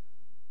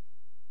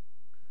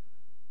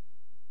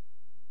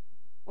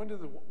when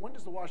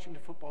does the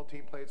Washington football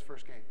team play its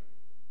first game?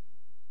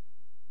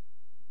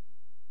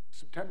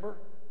 September?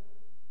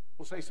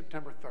 We'll say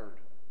September 3rd.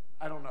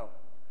 I don't know.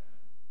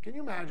 Can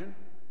you imagine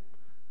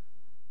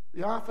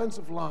the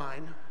offensive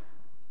line,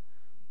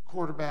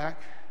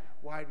 quarterback,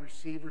 wide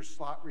receiver,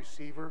 slot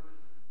receiver,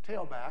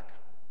 tailback,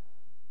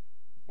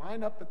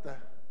 line up at the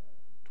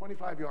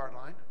 25-yard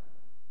line,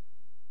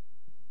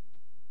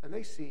 and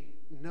they see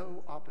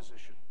no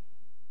opposition.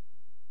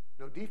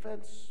 No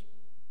defense,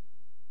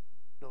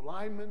 no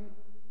linemen,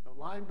 no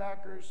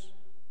linebackers,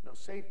 no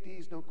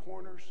safeties, no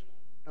corners,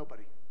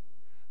 nobody.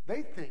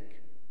 They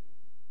think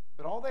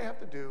that all they have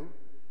to do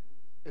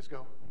is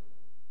go,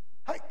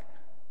 hike,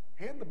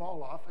 hand the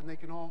ball off, and they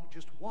can all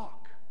just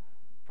walk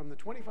from the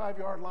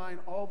 25-yard line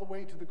all the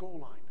way to the goal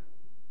line.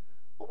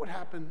 What would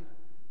happen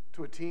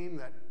to a team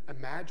that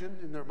imagined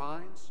in their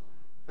minds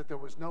that there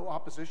was no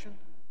opposition?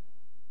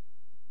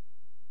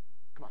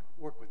 Come on,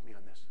 work with me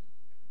on this.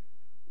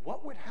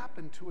 What would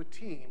happen to a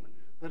team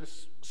that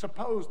is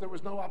supposed there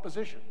was no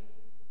opposition?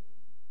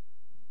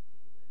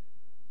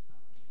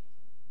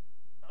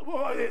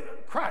 Well,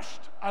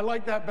 crushed. I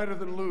like that better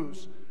than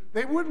lose.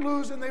 They would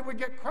lose and they would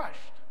get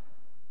crushed.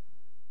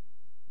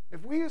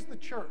 If we as the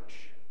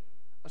church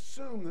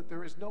assume that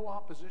there is no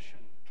opposition,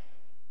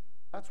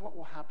 that's what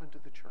will happen to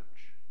the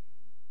church.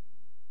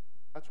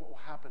 That's what will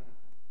happen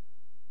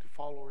to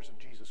followers of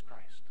Jesus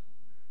Christ.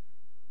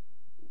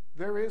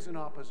 There is an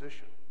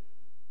opposition.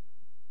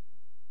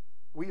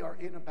 We are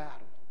in a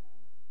battle.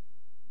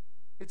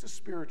 It's a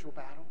spiritual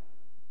battle,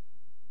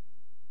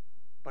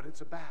 but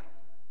it's a battle.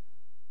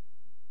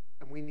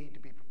 And we need to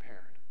be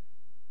prepared.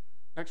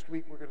 Next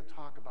week, we're going to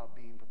talk about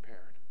being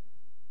prepared,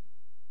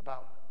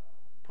 about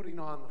putting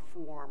on the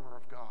full armor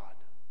of God,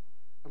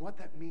 and what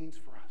that means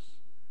for us.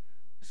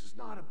 This is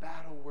not a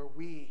battle where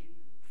we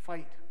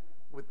fight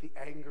with the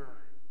anger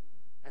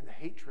and the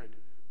hatred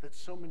that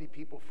so many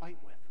people fight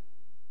with.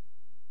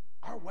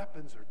 Our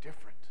weapons are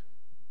different.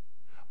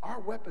 Our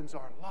weapons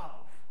are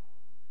love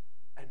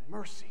and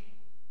mercy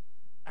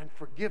and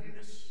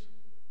forgiveness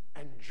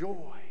and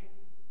joy.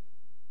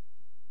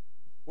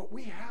 What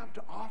we have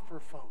to offer,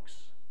 folks,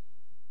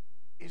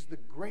 is the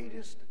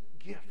greatest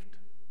gift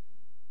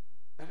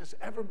that has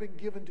ever been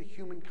given to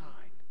humankind.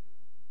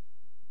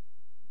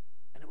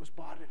 And it was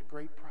bought at a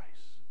great price.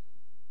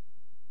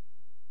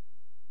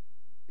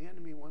 The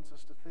enemy wants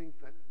us to think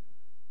that,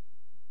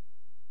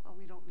 well,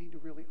 we don't need to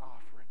really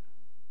offer it.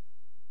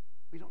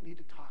 We don't need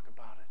to talk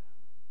about it.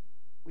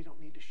 We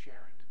don't need to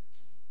share it.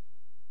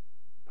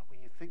 But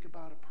when you think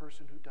about a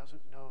person who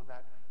doesn't know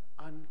that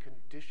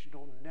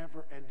unconditional,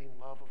 never-ending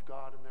love of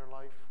God in their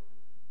life,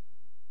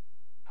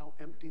 how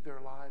empty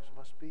their lives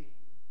must be.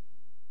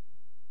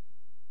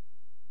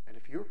 And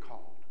if you're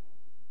called,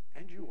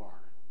 and you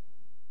are,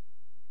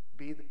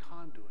 be the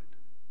conduit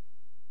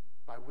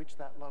by which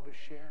that love is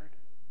shared,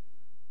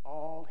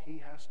 all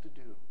he has to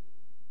do,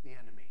 the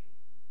enemy,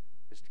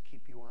 is to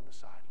keep you on the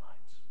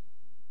sidelines.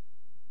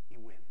 He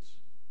wins.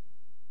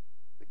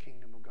 The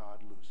kingdom of God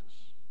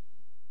loses.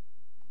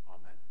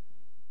 Amen.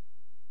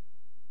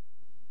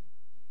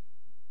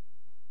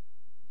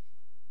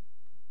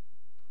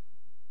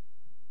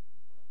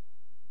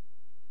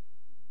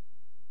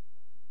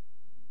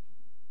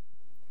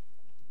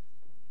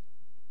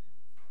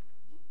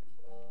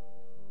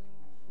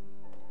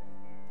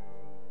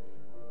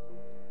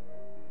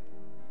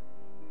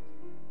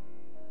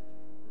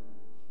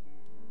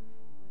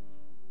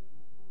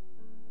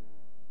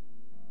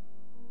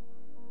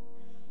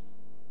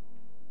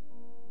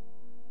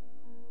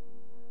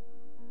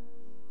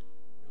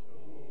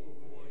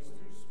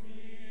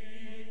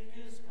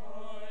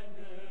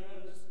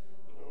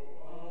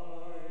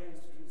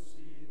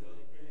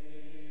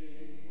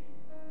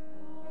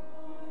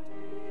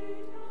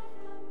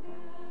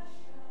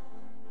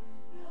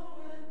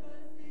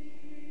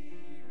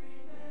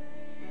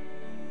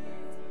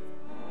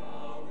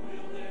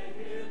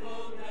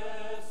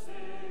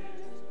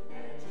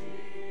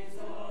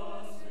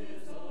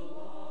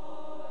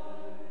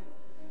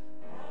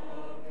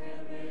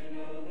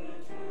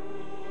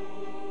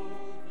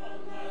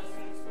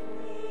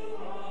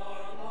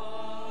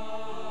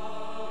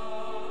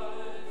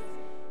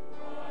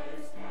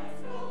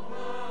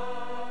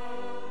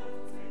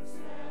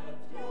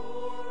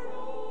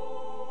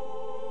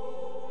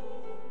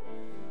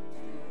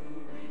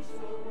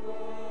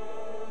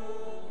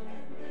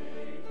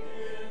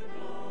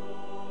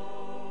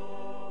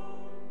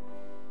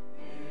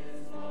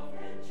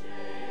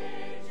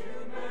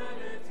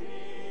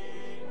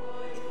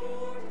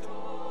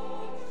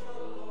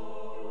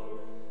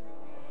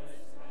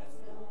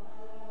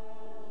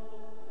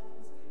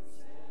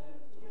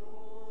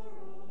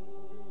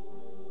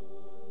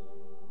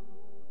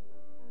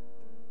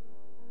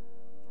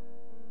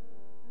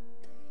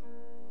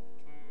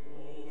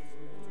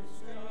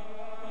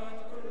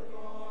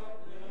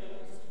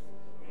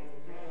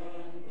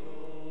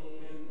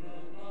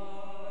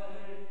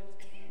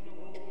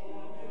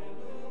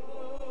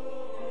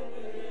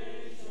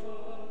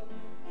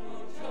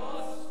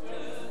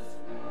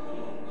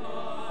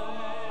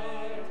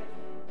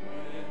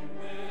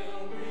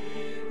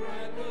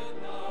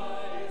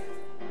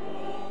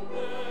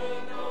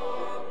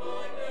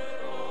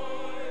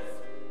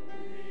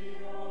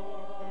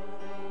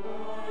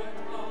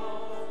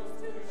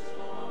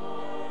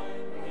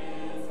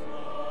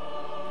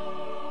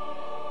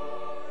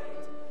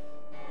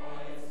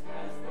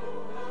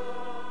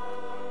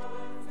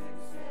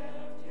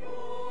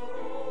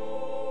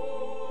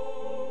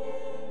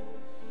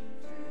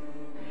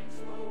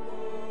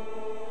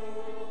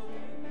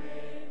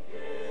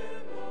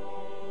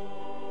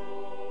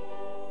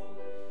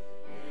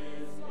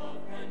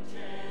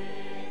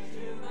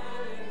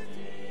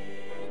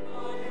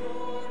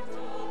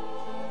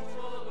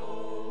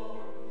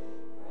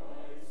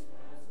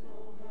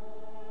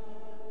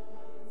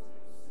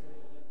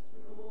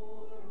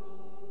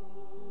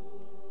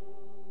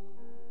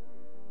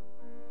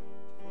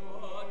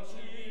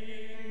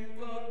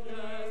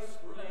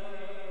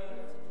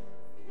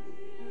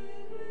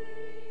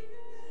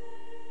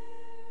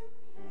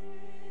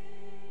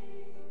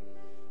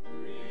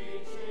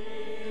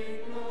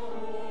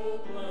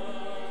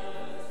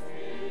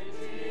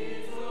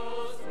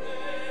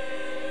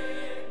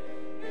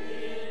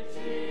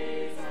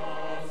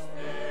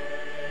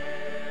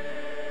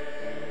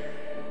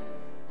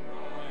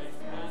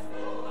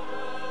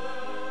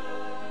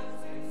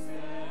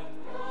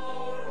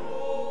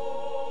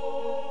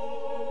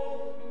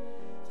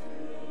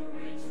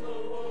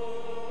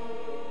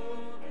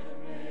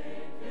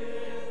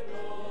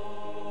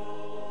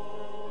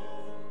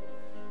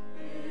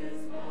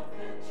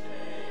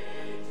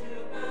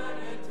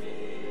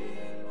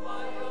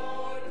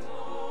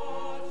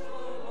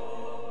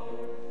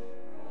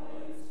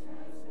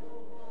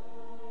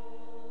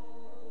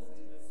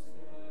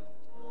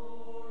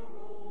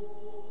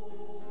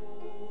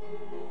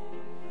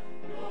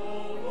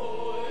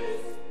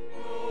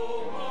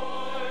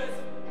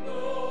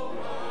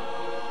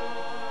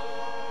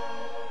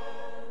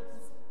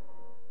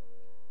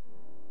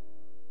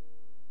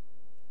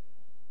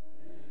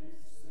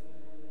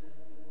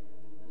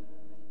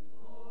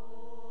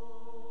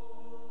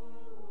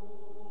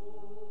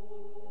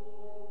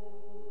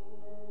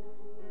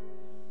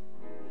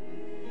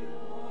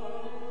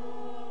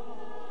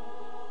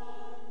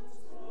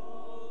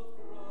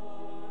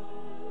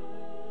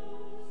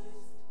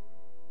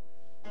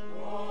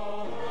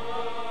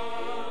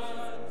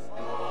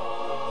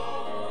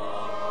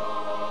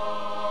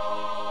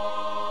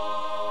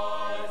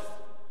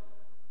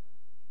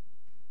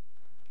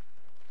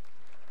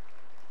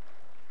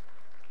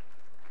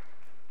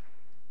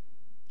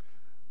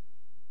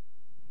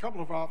 Couple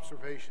of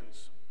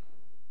observations.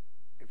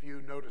 If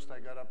you noticed, I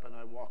got up and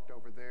I walked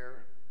over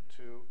there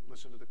to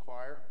listen to the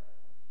choir.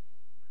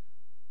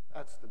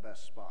 That's the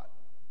best spot.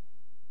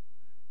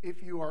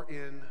 If you are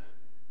in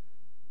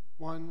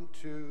 1,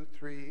 2,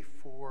 3,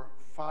 4,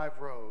 5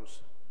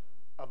 rows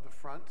of the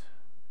front,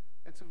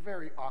 it's a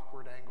very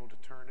awkward angle to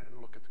turn and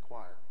look at the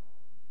choir.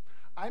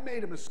 I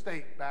made a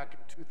mistake back in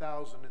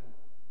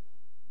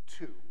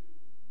 2002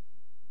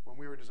 when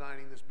we were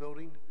designing this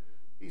building.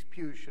 These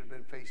pews should have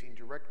been facing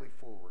directly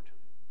forward,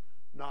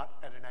 not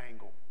at an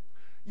angle.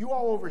 You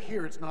all over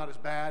here, it's not as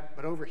bad,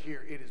 but over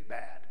here, it is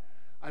bad.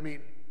 I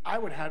mean, I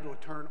would have to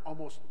turn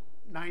almost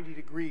 90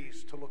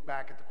 degrees to look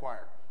back at the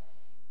choir.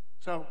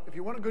 So if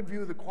you want a good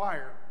view of the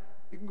choir,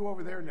 you can go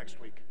over there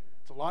next week.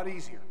 It's a lot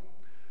easier.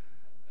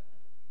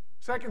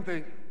 Second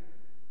thing,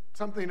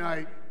 something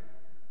I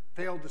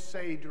failed to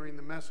say during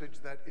the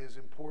message that is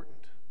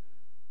important.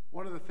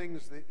 One of the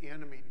things that the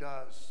enemy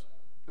does,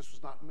 this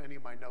was not many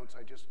of my notes,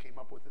 I just came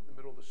up with it in the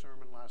middle of the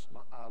sermon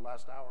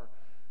last hour,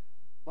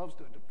 loves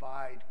to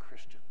divide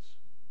Christians.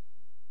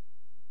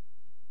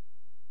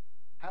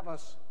 Have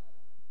us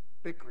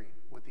bickering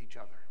with each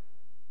other.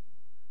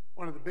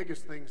 One of the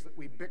biggest things that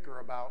we bicker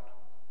about,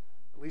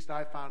 at least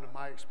I found in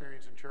my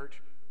experience in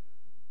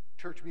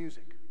church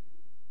music.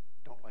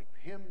 Don't like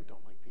the hymn,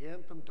 don't like the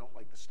anthem, don't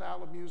like the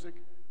style of music.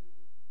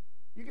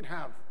 You can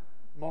have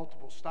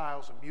multiple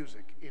styles of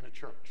music in a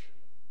church.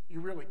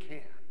 You really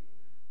can.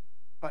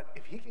 But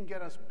if he can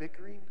get us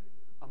bickering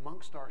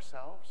amongst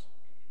ourselves,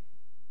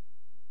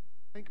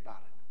 think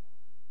about it.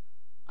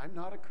 I'm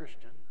not a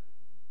Christian.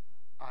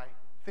 I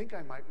think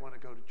I might want to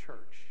go to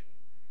church.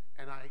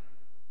 And I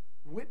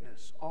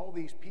witness all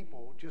these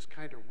people just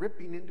kind of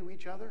ripping into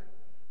each other.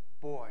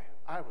 Boy,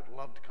 I would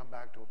love to come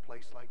back to a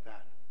place like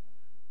that,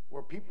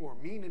 where people are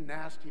mean and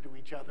nasty to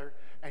each other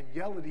and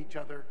yell at each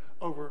other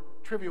over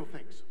trivial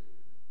things.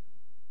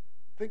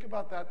 Think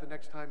about that the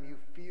next time you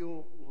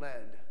feel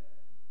led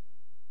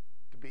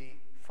to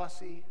be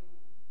fussy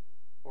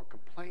or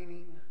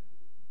complaining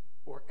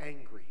or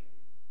angry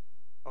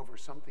over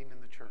something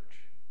in the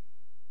church.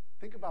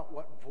 Think about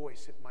what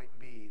voice it might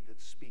be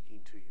that's speaking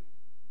to you.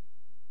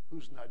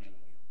 Who's nudging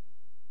you?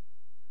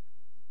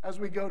 As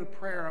we go to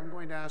prayer, I'm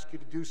going to ask you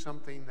to do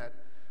something that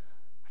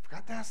I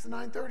forgot to ask the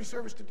 9:30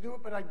 service to do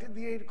it, but I did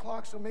the 8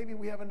 o'clock, so maybe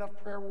we have enough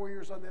prayer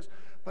warriors on this.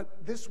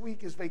 But this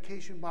week is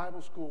Vacation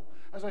Bible School.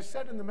 As I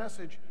said in the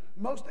message,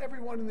 most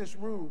everyone in this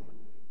room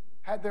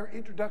had their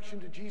introduction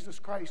to Jesus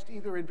Christ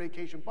either in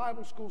Vacation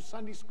Bible School,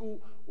 Sunday school,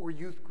 or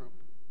youth group.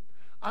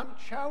 I'm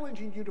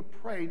challenging you to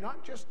pray,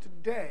 not just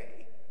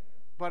today,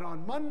 but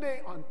on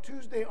Monday, on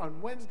Tuesday,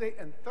 on Wednesday,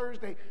 and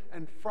Thursday,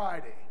 and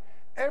Friday,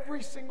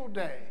 every single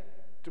day,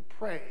 to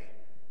pray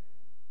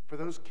for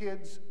those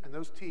kids and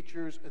those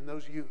teachers and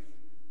those youth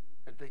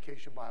at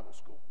Vacation Bible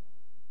School.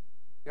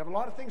 You have a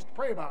lot of things to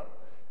pray about.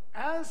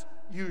 As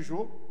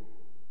usual,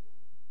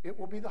 it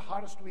will be the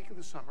hottest week of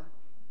the summer,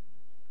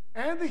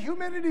 and the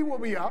humidity will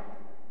be up,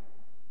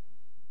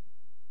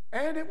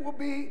 and it will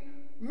be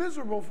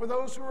miserable for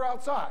those who are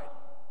outside.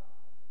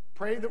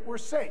 Pray that we're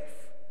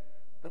safe,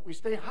 that we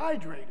stay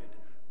hydrated,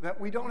 that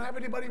we don't have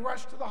anybody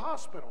rush to the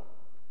hospital.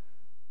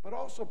 But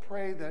also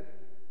pray that,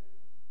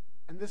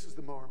 and this is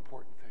the more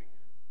important thing,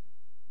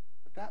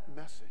 that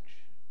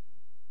message,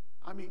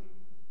 I mean,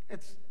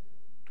 it's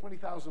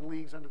 20,000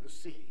 leagues under the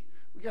sea.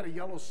 We got a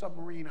yellow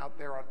submarine out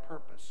there on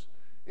purpose.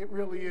 It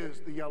really is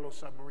the yellow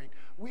submarine.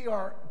 We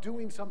are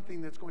doing something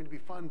that's going to be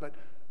fun, but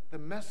the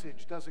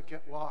message doesn't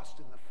get lost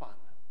in the fun.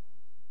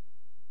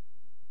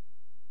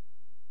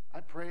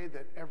 I pray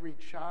that every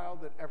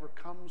child that ever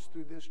comes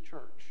through this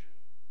church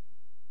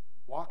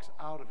walks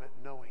out of it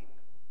knowing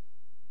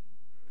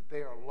that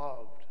they are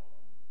loved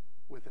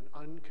with an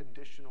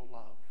unconditional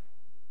love,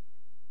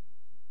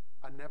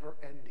 a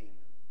never-ending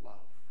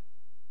love.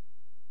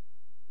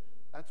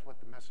 That's what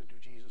the message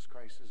of Jesus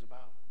Christ is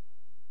about.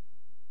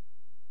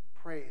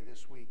 Pray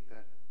this week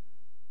that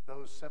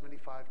those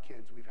 75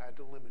 kids, we've had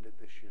to limit it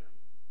this year,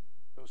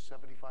 those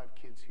 75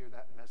 kids hear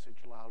that message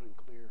loud and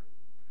clear.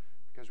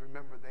 Because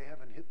remember, they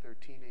haven't hit their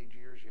teenage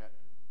years yet.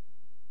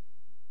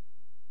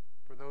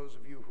 For those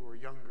of you who are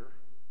younger,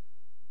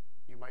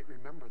 you might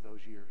remember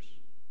those years.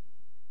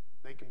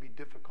 They can be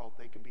difficult.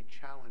 They can be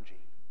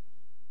challenging.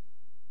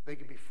 They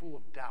can be full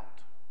of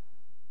doubt.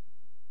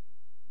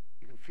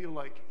 You can feel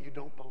like you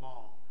don't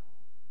belong.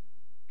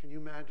 Can you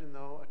imagine,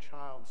 though, a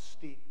child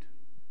steeped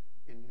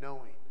in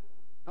knowing,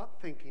 not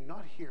thinking,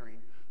 not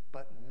hearing,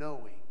 but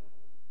knowing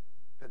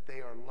that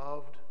they are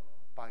loved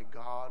by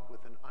God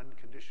with an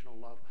unconditional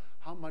love?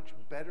 How much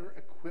better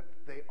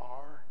equipped they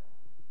are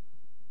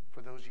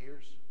for those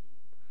years?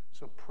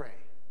 So pray.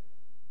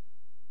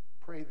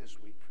 Pray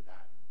this week for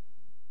that.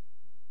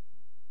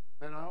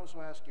 Then I also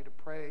ask you to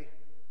pray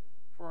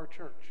for our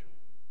church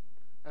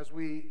as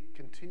we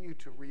continue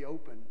to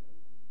reopen,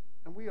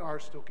 and we are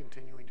still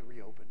continuing to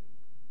reopen,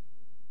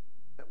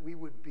 that we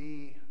would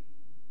be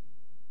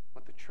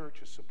what the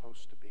church is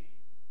supposed to be.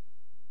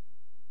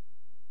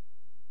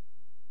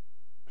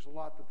 There's a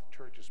lot that the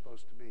church is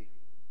supposed to be.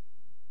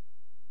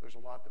 There's a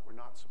lot that we're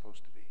not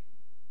supposed to be.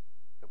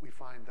 that we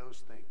find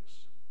those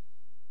things.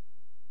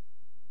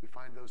 We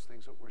find those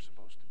things that we're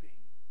supposed to be.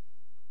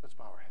 Let's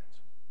bow our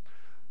heads.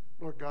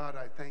 Lord God,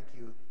 I thank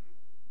you.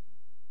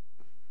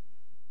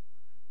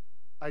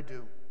 I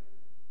do.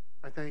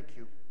 I thank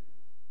you.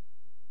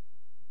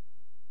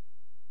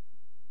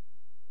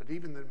 But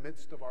even in the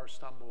midst of our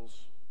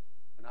stumbles,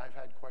 and I've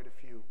had quite a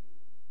few,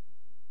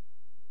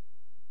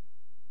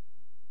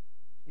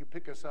 you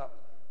pick us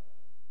up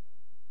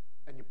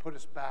and you put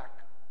us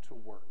back to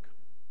work.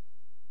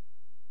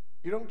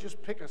 You don't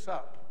just pick us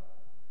up.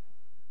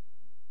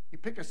 You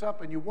pick us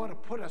up and you want to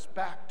put us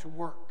back to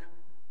work,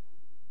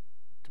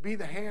 to be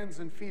the hands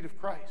and feet of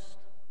Christ.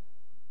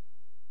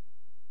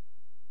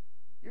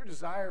 Your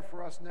desire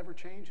for us never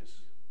changes.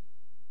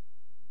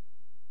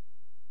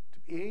 To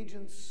be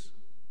agents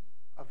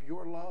of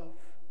your love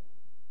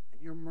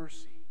and your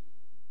mercy.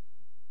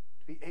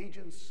 To be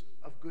agents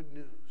of good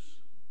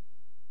news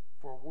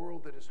for a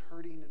world that is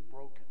hurting and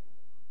broken.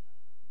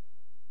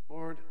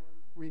 Lord,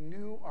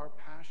 renew our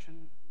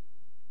passion.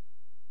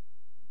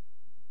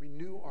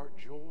 Renew our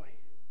joy.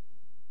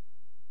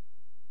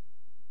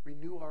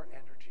 Renew our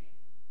energy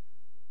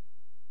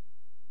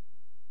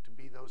to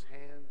be those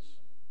hands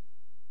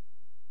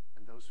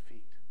and those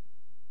feet.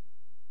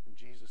 In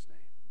Jesus' name,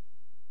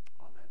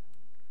 amen.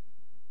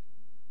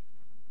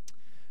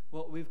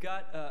 Well, we've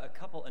got a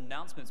couple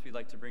announcements we'd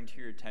like to bring to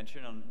your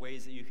attention on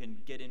ways that you can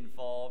get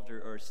involved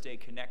or stay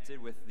connected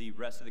with the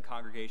rest of the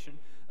congregation.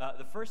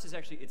 The first is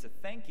actually, it's a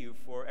thank you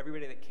for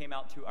everybody that came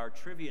out to our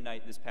trivia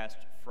night this past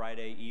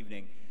Friday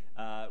evening.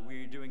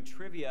 We're doing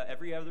trivia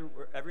every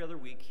other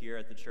week here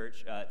at the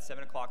church at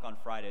 7 o'clock on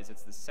Fridays.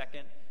 It's the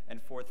second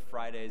and fourth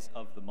Fridays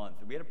of the month.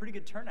 And we had a pretty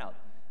good turnout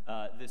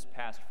this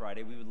past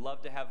Friday. We would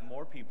love to have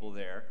more people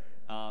there.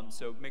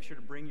 So make sure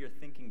to bring your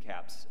thinking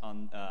caps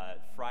on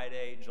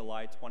Friday,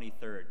 July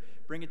 23rd.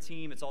 Bring a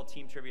team. It's all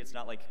team trivia. It's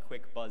not like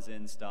quick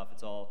buzz-in stuff.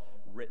 It's all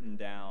written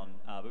down.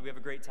 But we have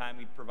a great time.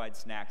 We provide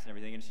snacks and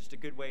everything. And it's just a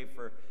good way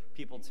for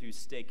people to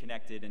stay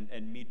connected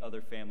and meet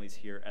other families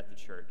here at the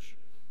church.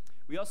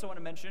 We also want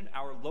to mention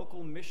our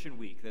local mission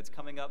week that's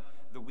coming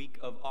up the week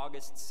of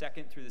August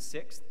 2nd through the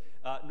 6th.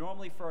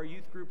 Normally for our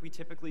youth group, we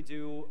typically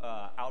do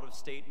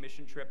out-of-state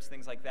mission trips,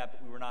 things like that,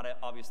 but we were not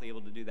obviously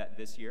able to do that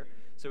this year.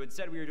 So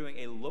instead, we are doing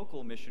a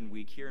local mission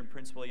week here in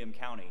Prince William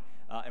County.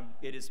 And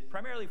it is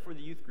primarily for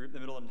the youth group, the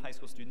middle and high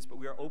school students, but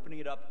we are opening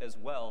it up as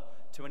well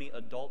to any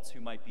adults who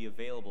might be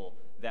available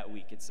that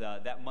week. It's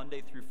that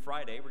Monday through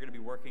Friday. We're going to be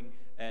working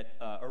at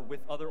or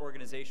with other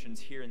organizations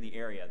here in the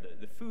area.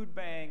 The Food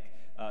Bank,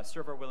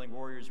 Serve Our Willing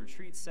Warriors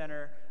Retreat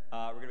Center.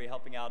 We're going to be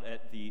helping out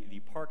at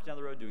the park down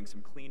the road, doing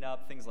some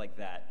cleanup, things like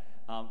that.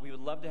 We would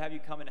love to have you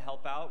come and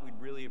help out. We'd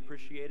really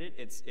appreciate it.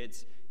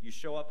 It's you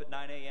show up at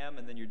 9 a.m.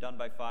 and then you're done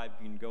by 5.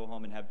 You can go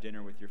home and have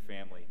dinner with your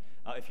family.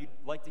 If you'd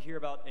like to hear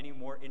about any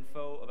more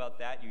info about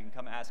that, you can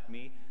come ask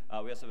me.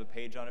 We also have a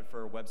page on it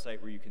for our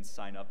website where you can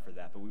sign up for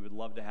that. But we would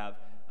love to have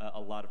a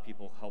lot of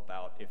people help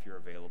out if you're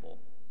available.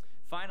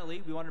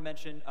 Finally, we want to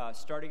mention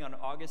starting on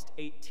August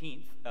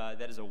 18th,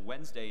 that is a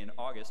Wednesday in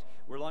August,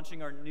 we're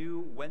launching our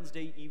new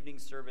Wednesday evening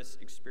service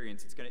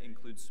experience. It's going to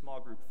include small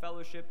group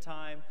fellowship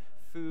time,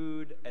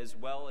 food, as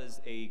well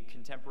as a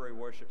contemporary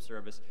worship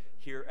service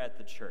here at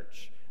the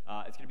church.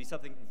 It's going to be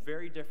something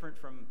very different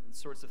from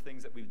sorts of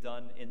things that we've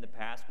done in the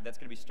past, but that's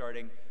going to be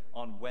starting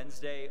on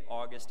Wednesday,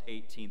 August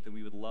 18th, and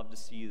we would love to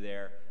see you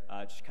there.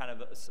 Just kind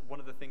of one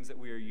of the things that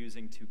we are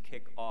using to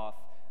kick off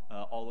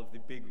all of the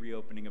big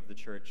reopening of the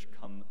church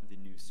come the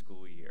new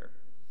school year.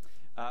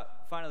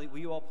 Finally, will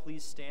you all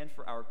please stand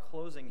for our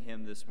closing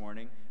hymn this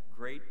morning,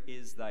 Great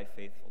is Thy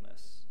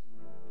Faithfulness.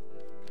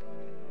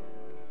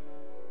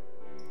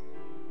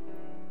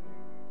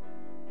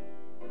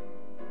 Thank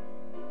you.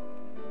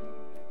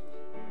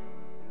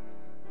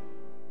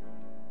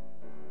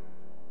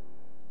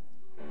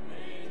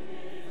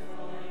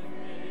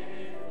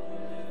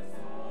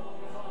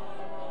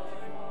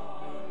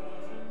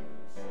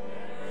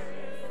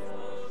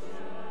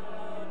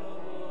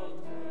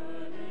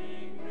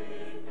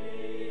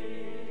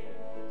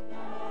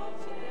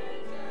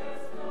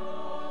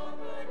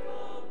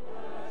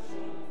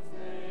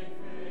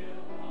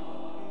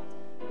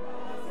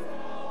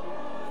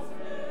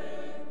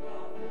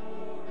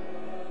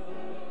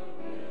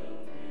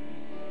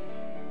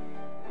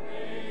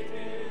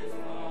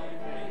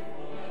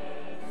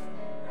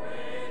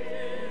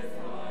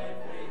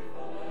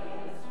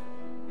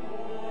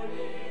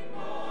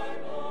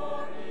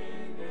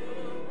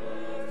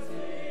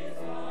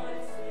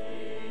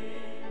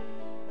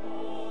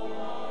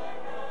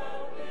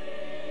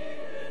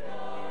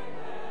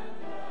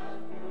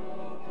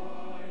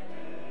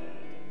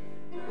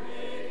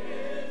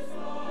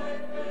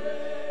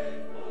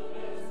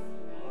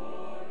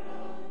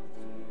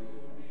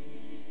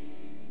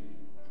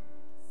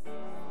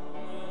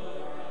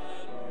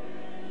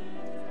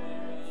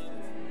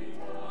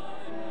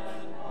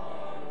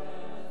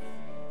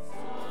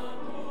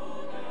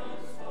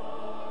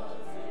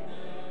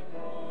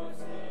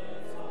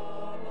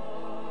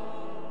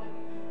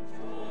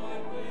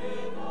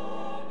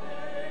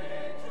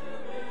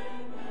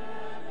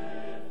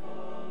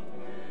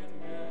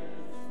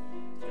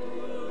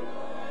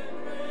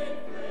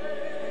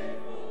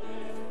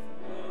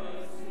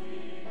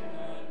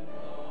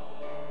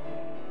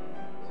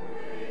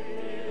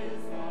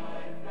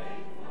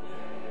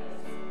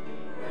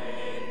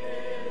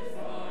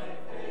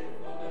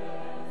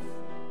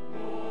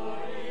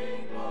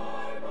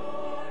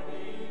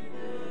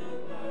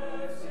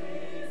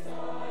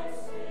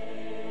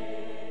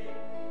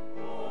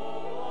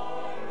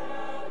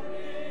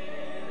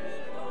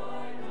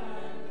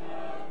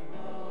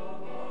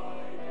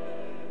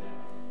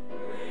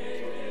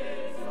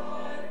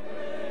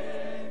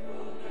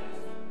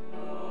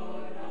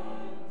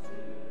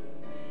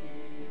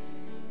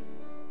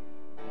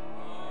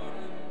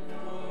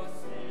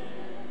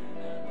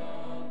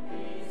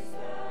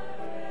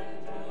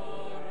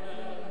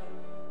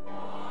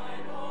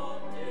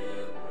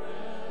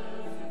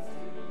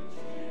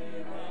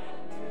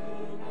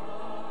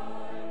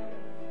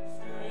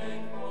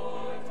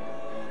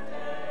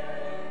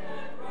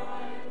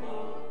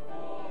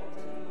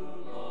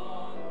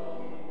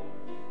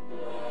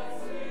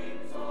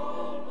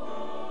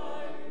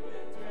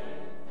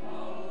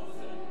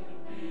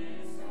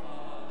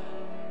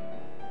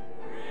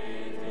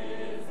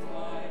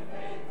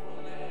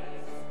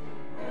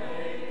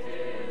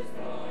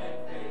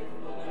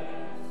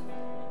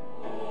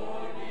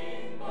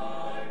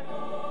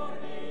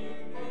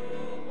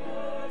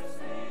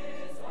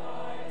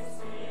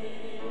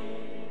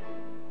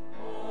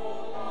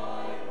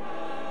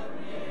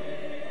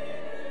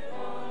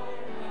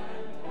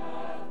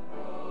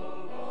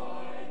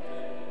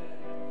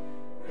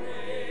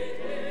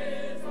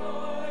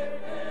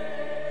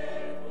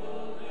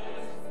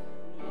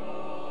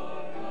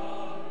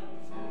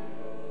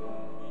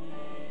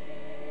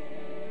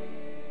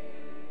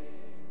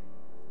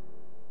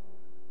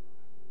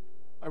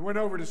 I went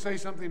over to say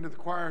something to the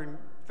choir, and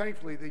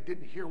thankfully they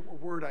didn't hear a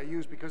word I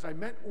used because I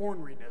meant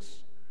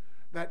orneriness,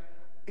 that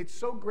it's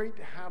so great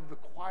to have the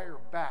choir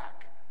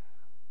back.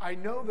 I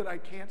know that I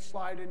can't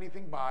slide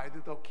anything by,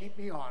 that they'll keep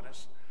me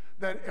honest,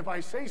 that if I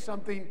say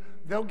something,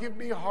 they'll give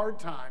me a hard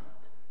time,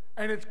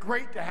 and it's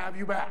great to have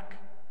you back.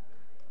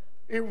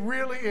 It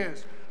really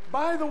is.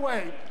 By the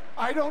way,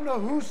 I don't know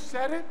who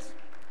said it,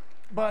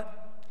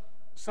 but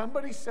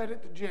somebody said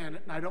it to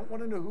Janet, and I don't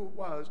want to know who it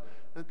was,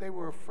 that they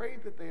were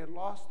afraid that they had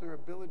lost their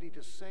ability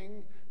to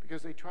sing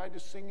because they tried to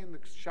sing in the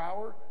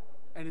shower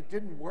and it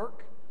didn't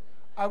work.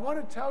 I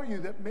want to tell you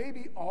that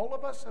maybe all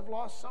of us have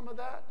lost some of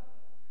that.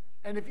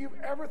 And if you've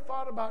ever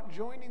thought about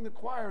joining the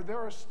choir, there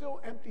are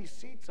still empty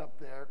seats up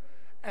there,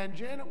 and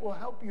Janet will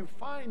help you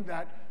find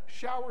that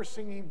shower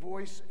singing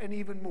voice and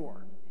even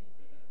more.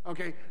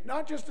 Okay,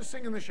 not just to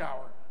sing in the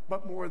shower,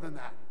 but more than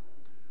that.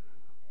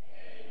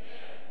 Amen.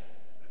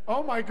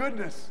 Oh my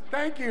goodness,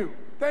 thank you.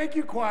 Thank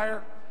you,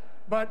 choir.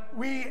 But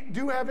we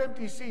do have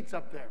empty seats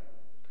up there.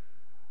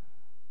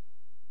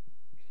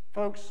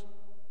 Folks,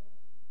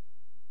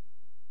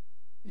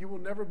 you will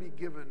never be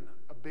given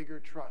a bigger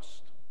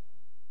trust,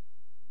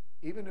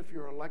 even if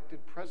you're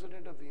elected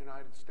President of the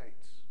United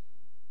States,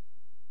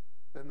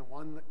 than the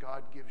one that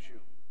God gives you.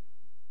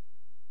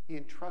 He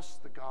entrusts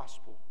the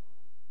gospel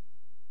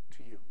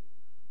to you.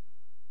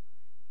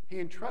 He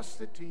entrusts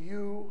it to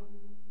you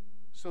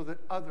so that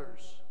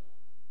others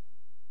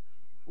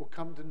will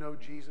come to know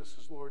Jesus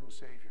as Lord and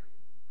Savior.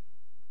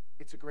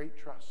 It's a great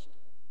trust.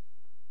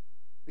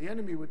 The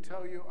enemy would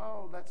tell you,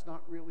 oh, that's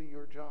not really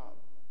your job.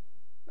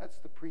 That's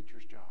the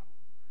preacher's job,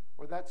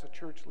 or that's a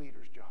church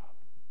leader's job.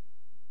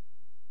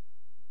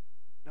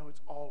 No,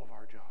 it's all of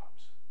our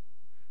jobs.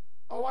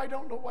 Oh, I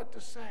don't know what to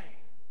say.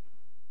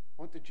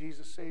 What did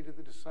Jesus say to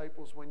the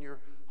disciples? When you're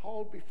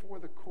hauled before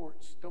the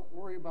courts, don't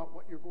worry about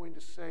what you're going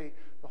to say.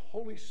 The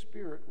Holy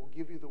Spirit will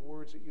give you the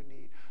words that you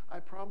need. I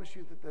promise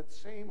you that that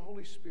same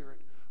Holy Spirit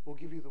will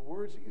give you the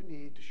words that you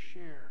need to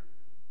share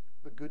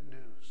the good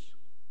news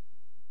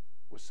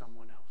with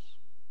someone else.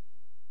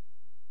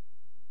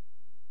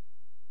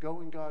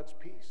 Go in God's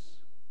peace.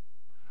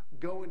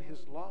 Go in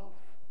his love.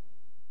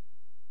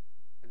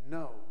 And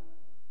know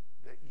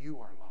that you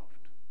are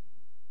loved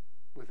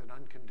with an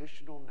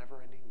unconditional,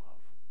 never-ending love.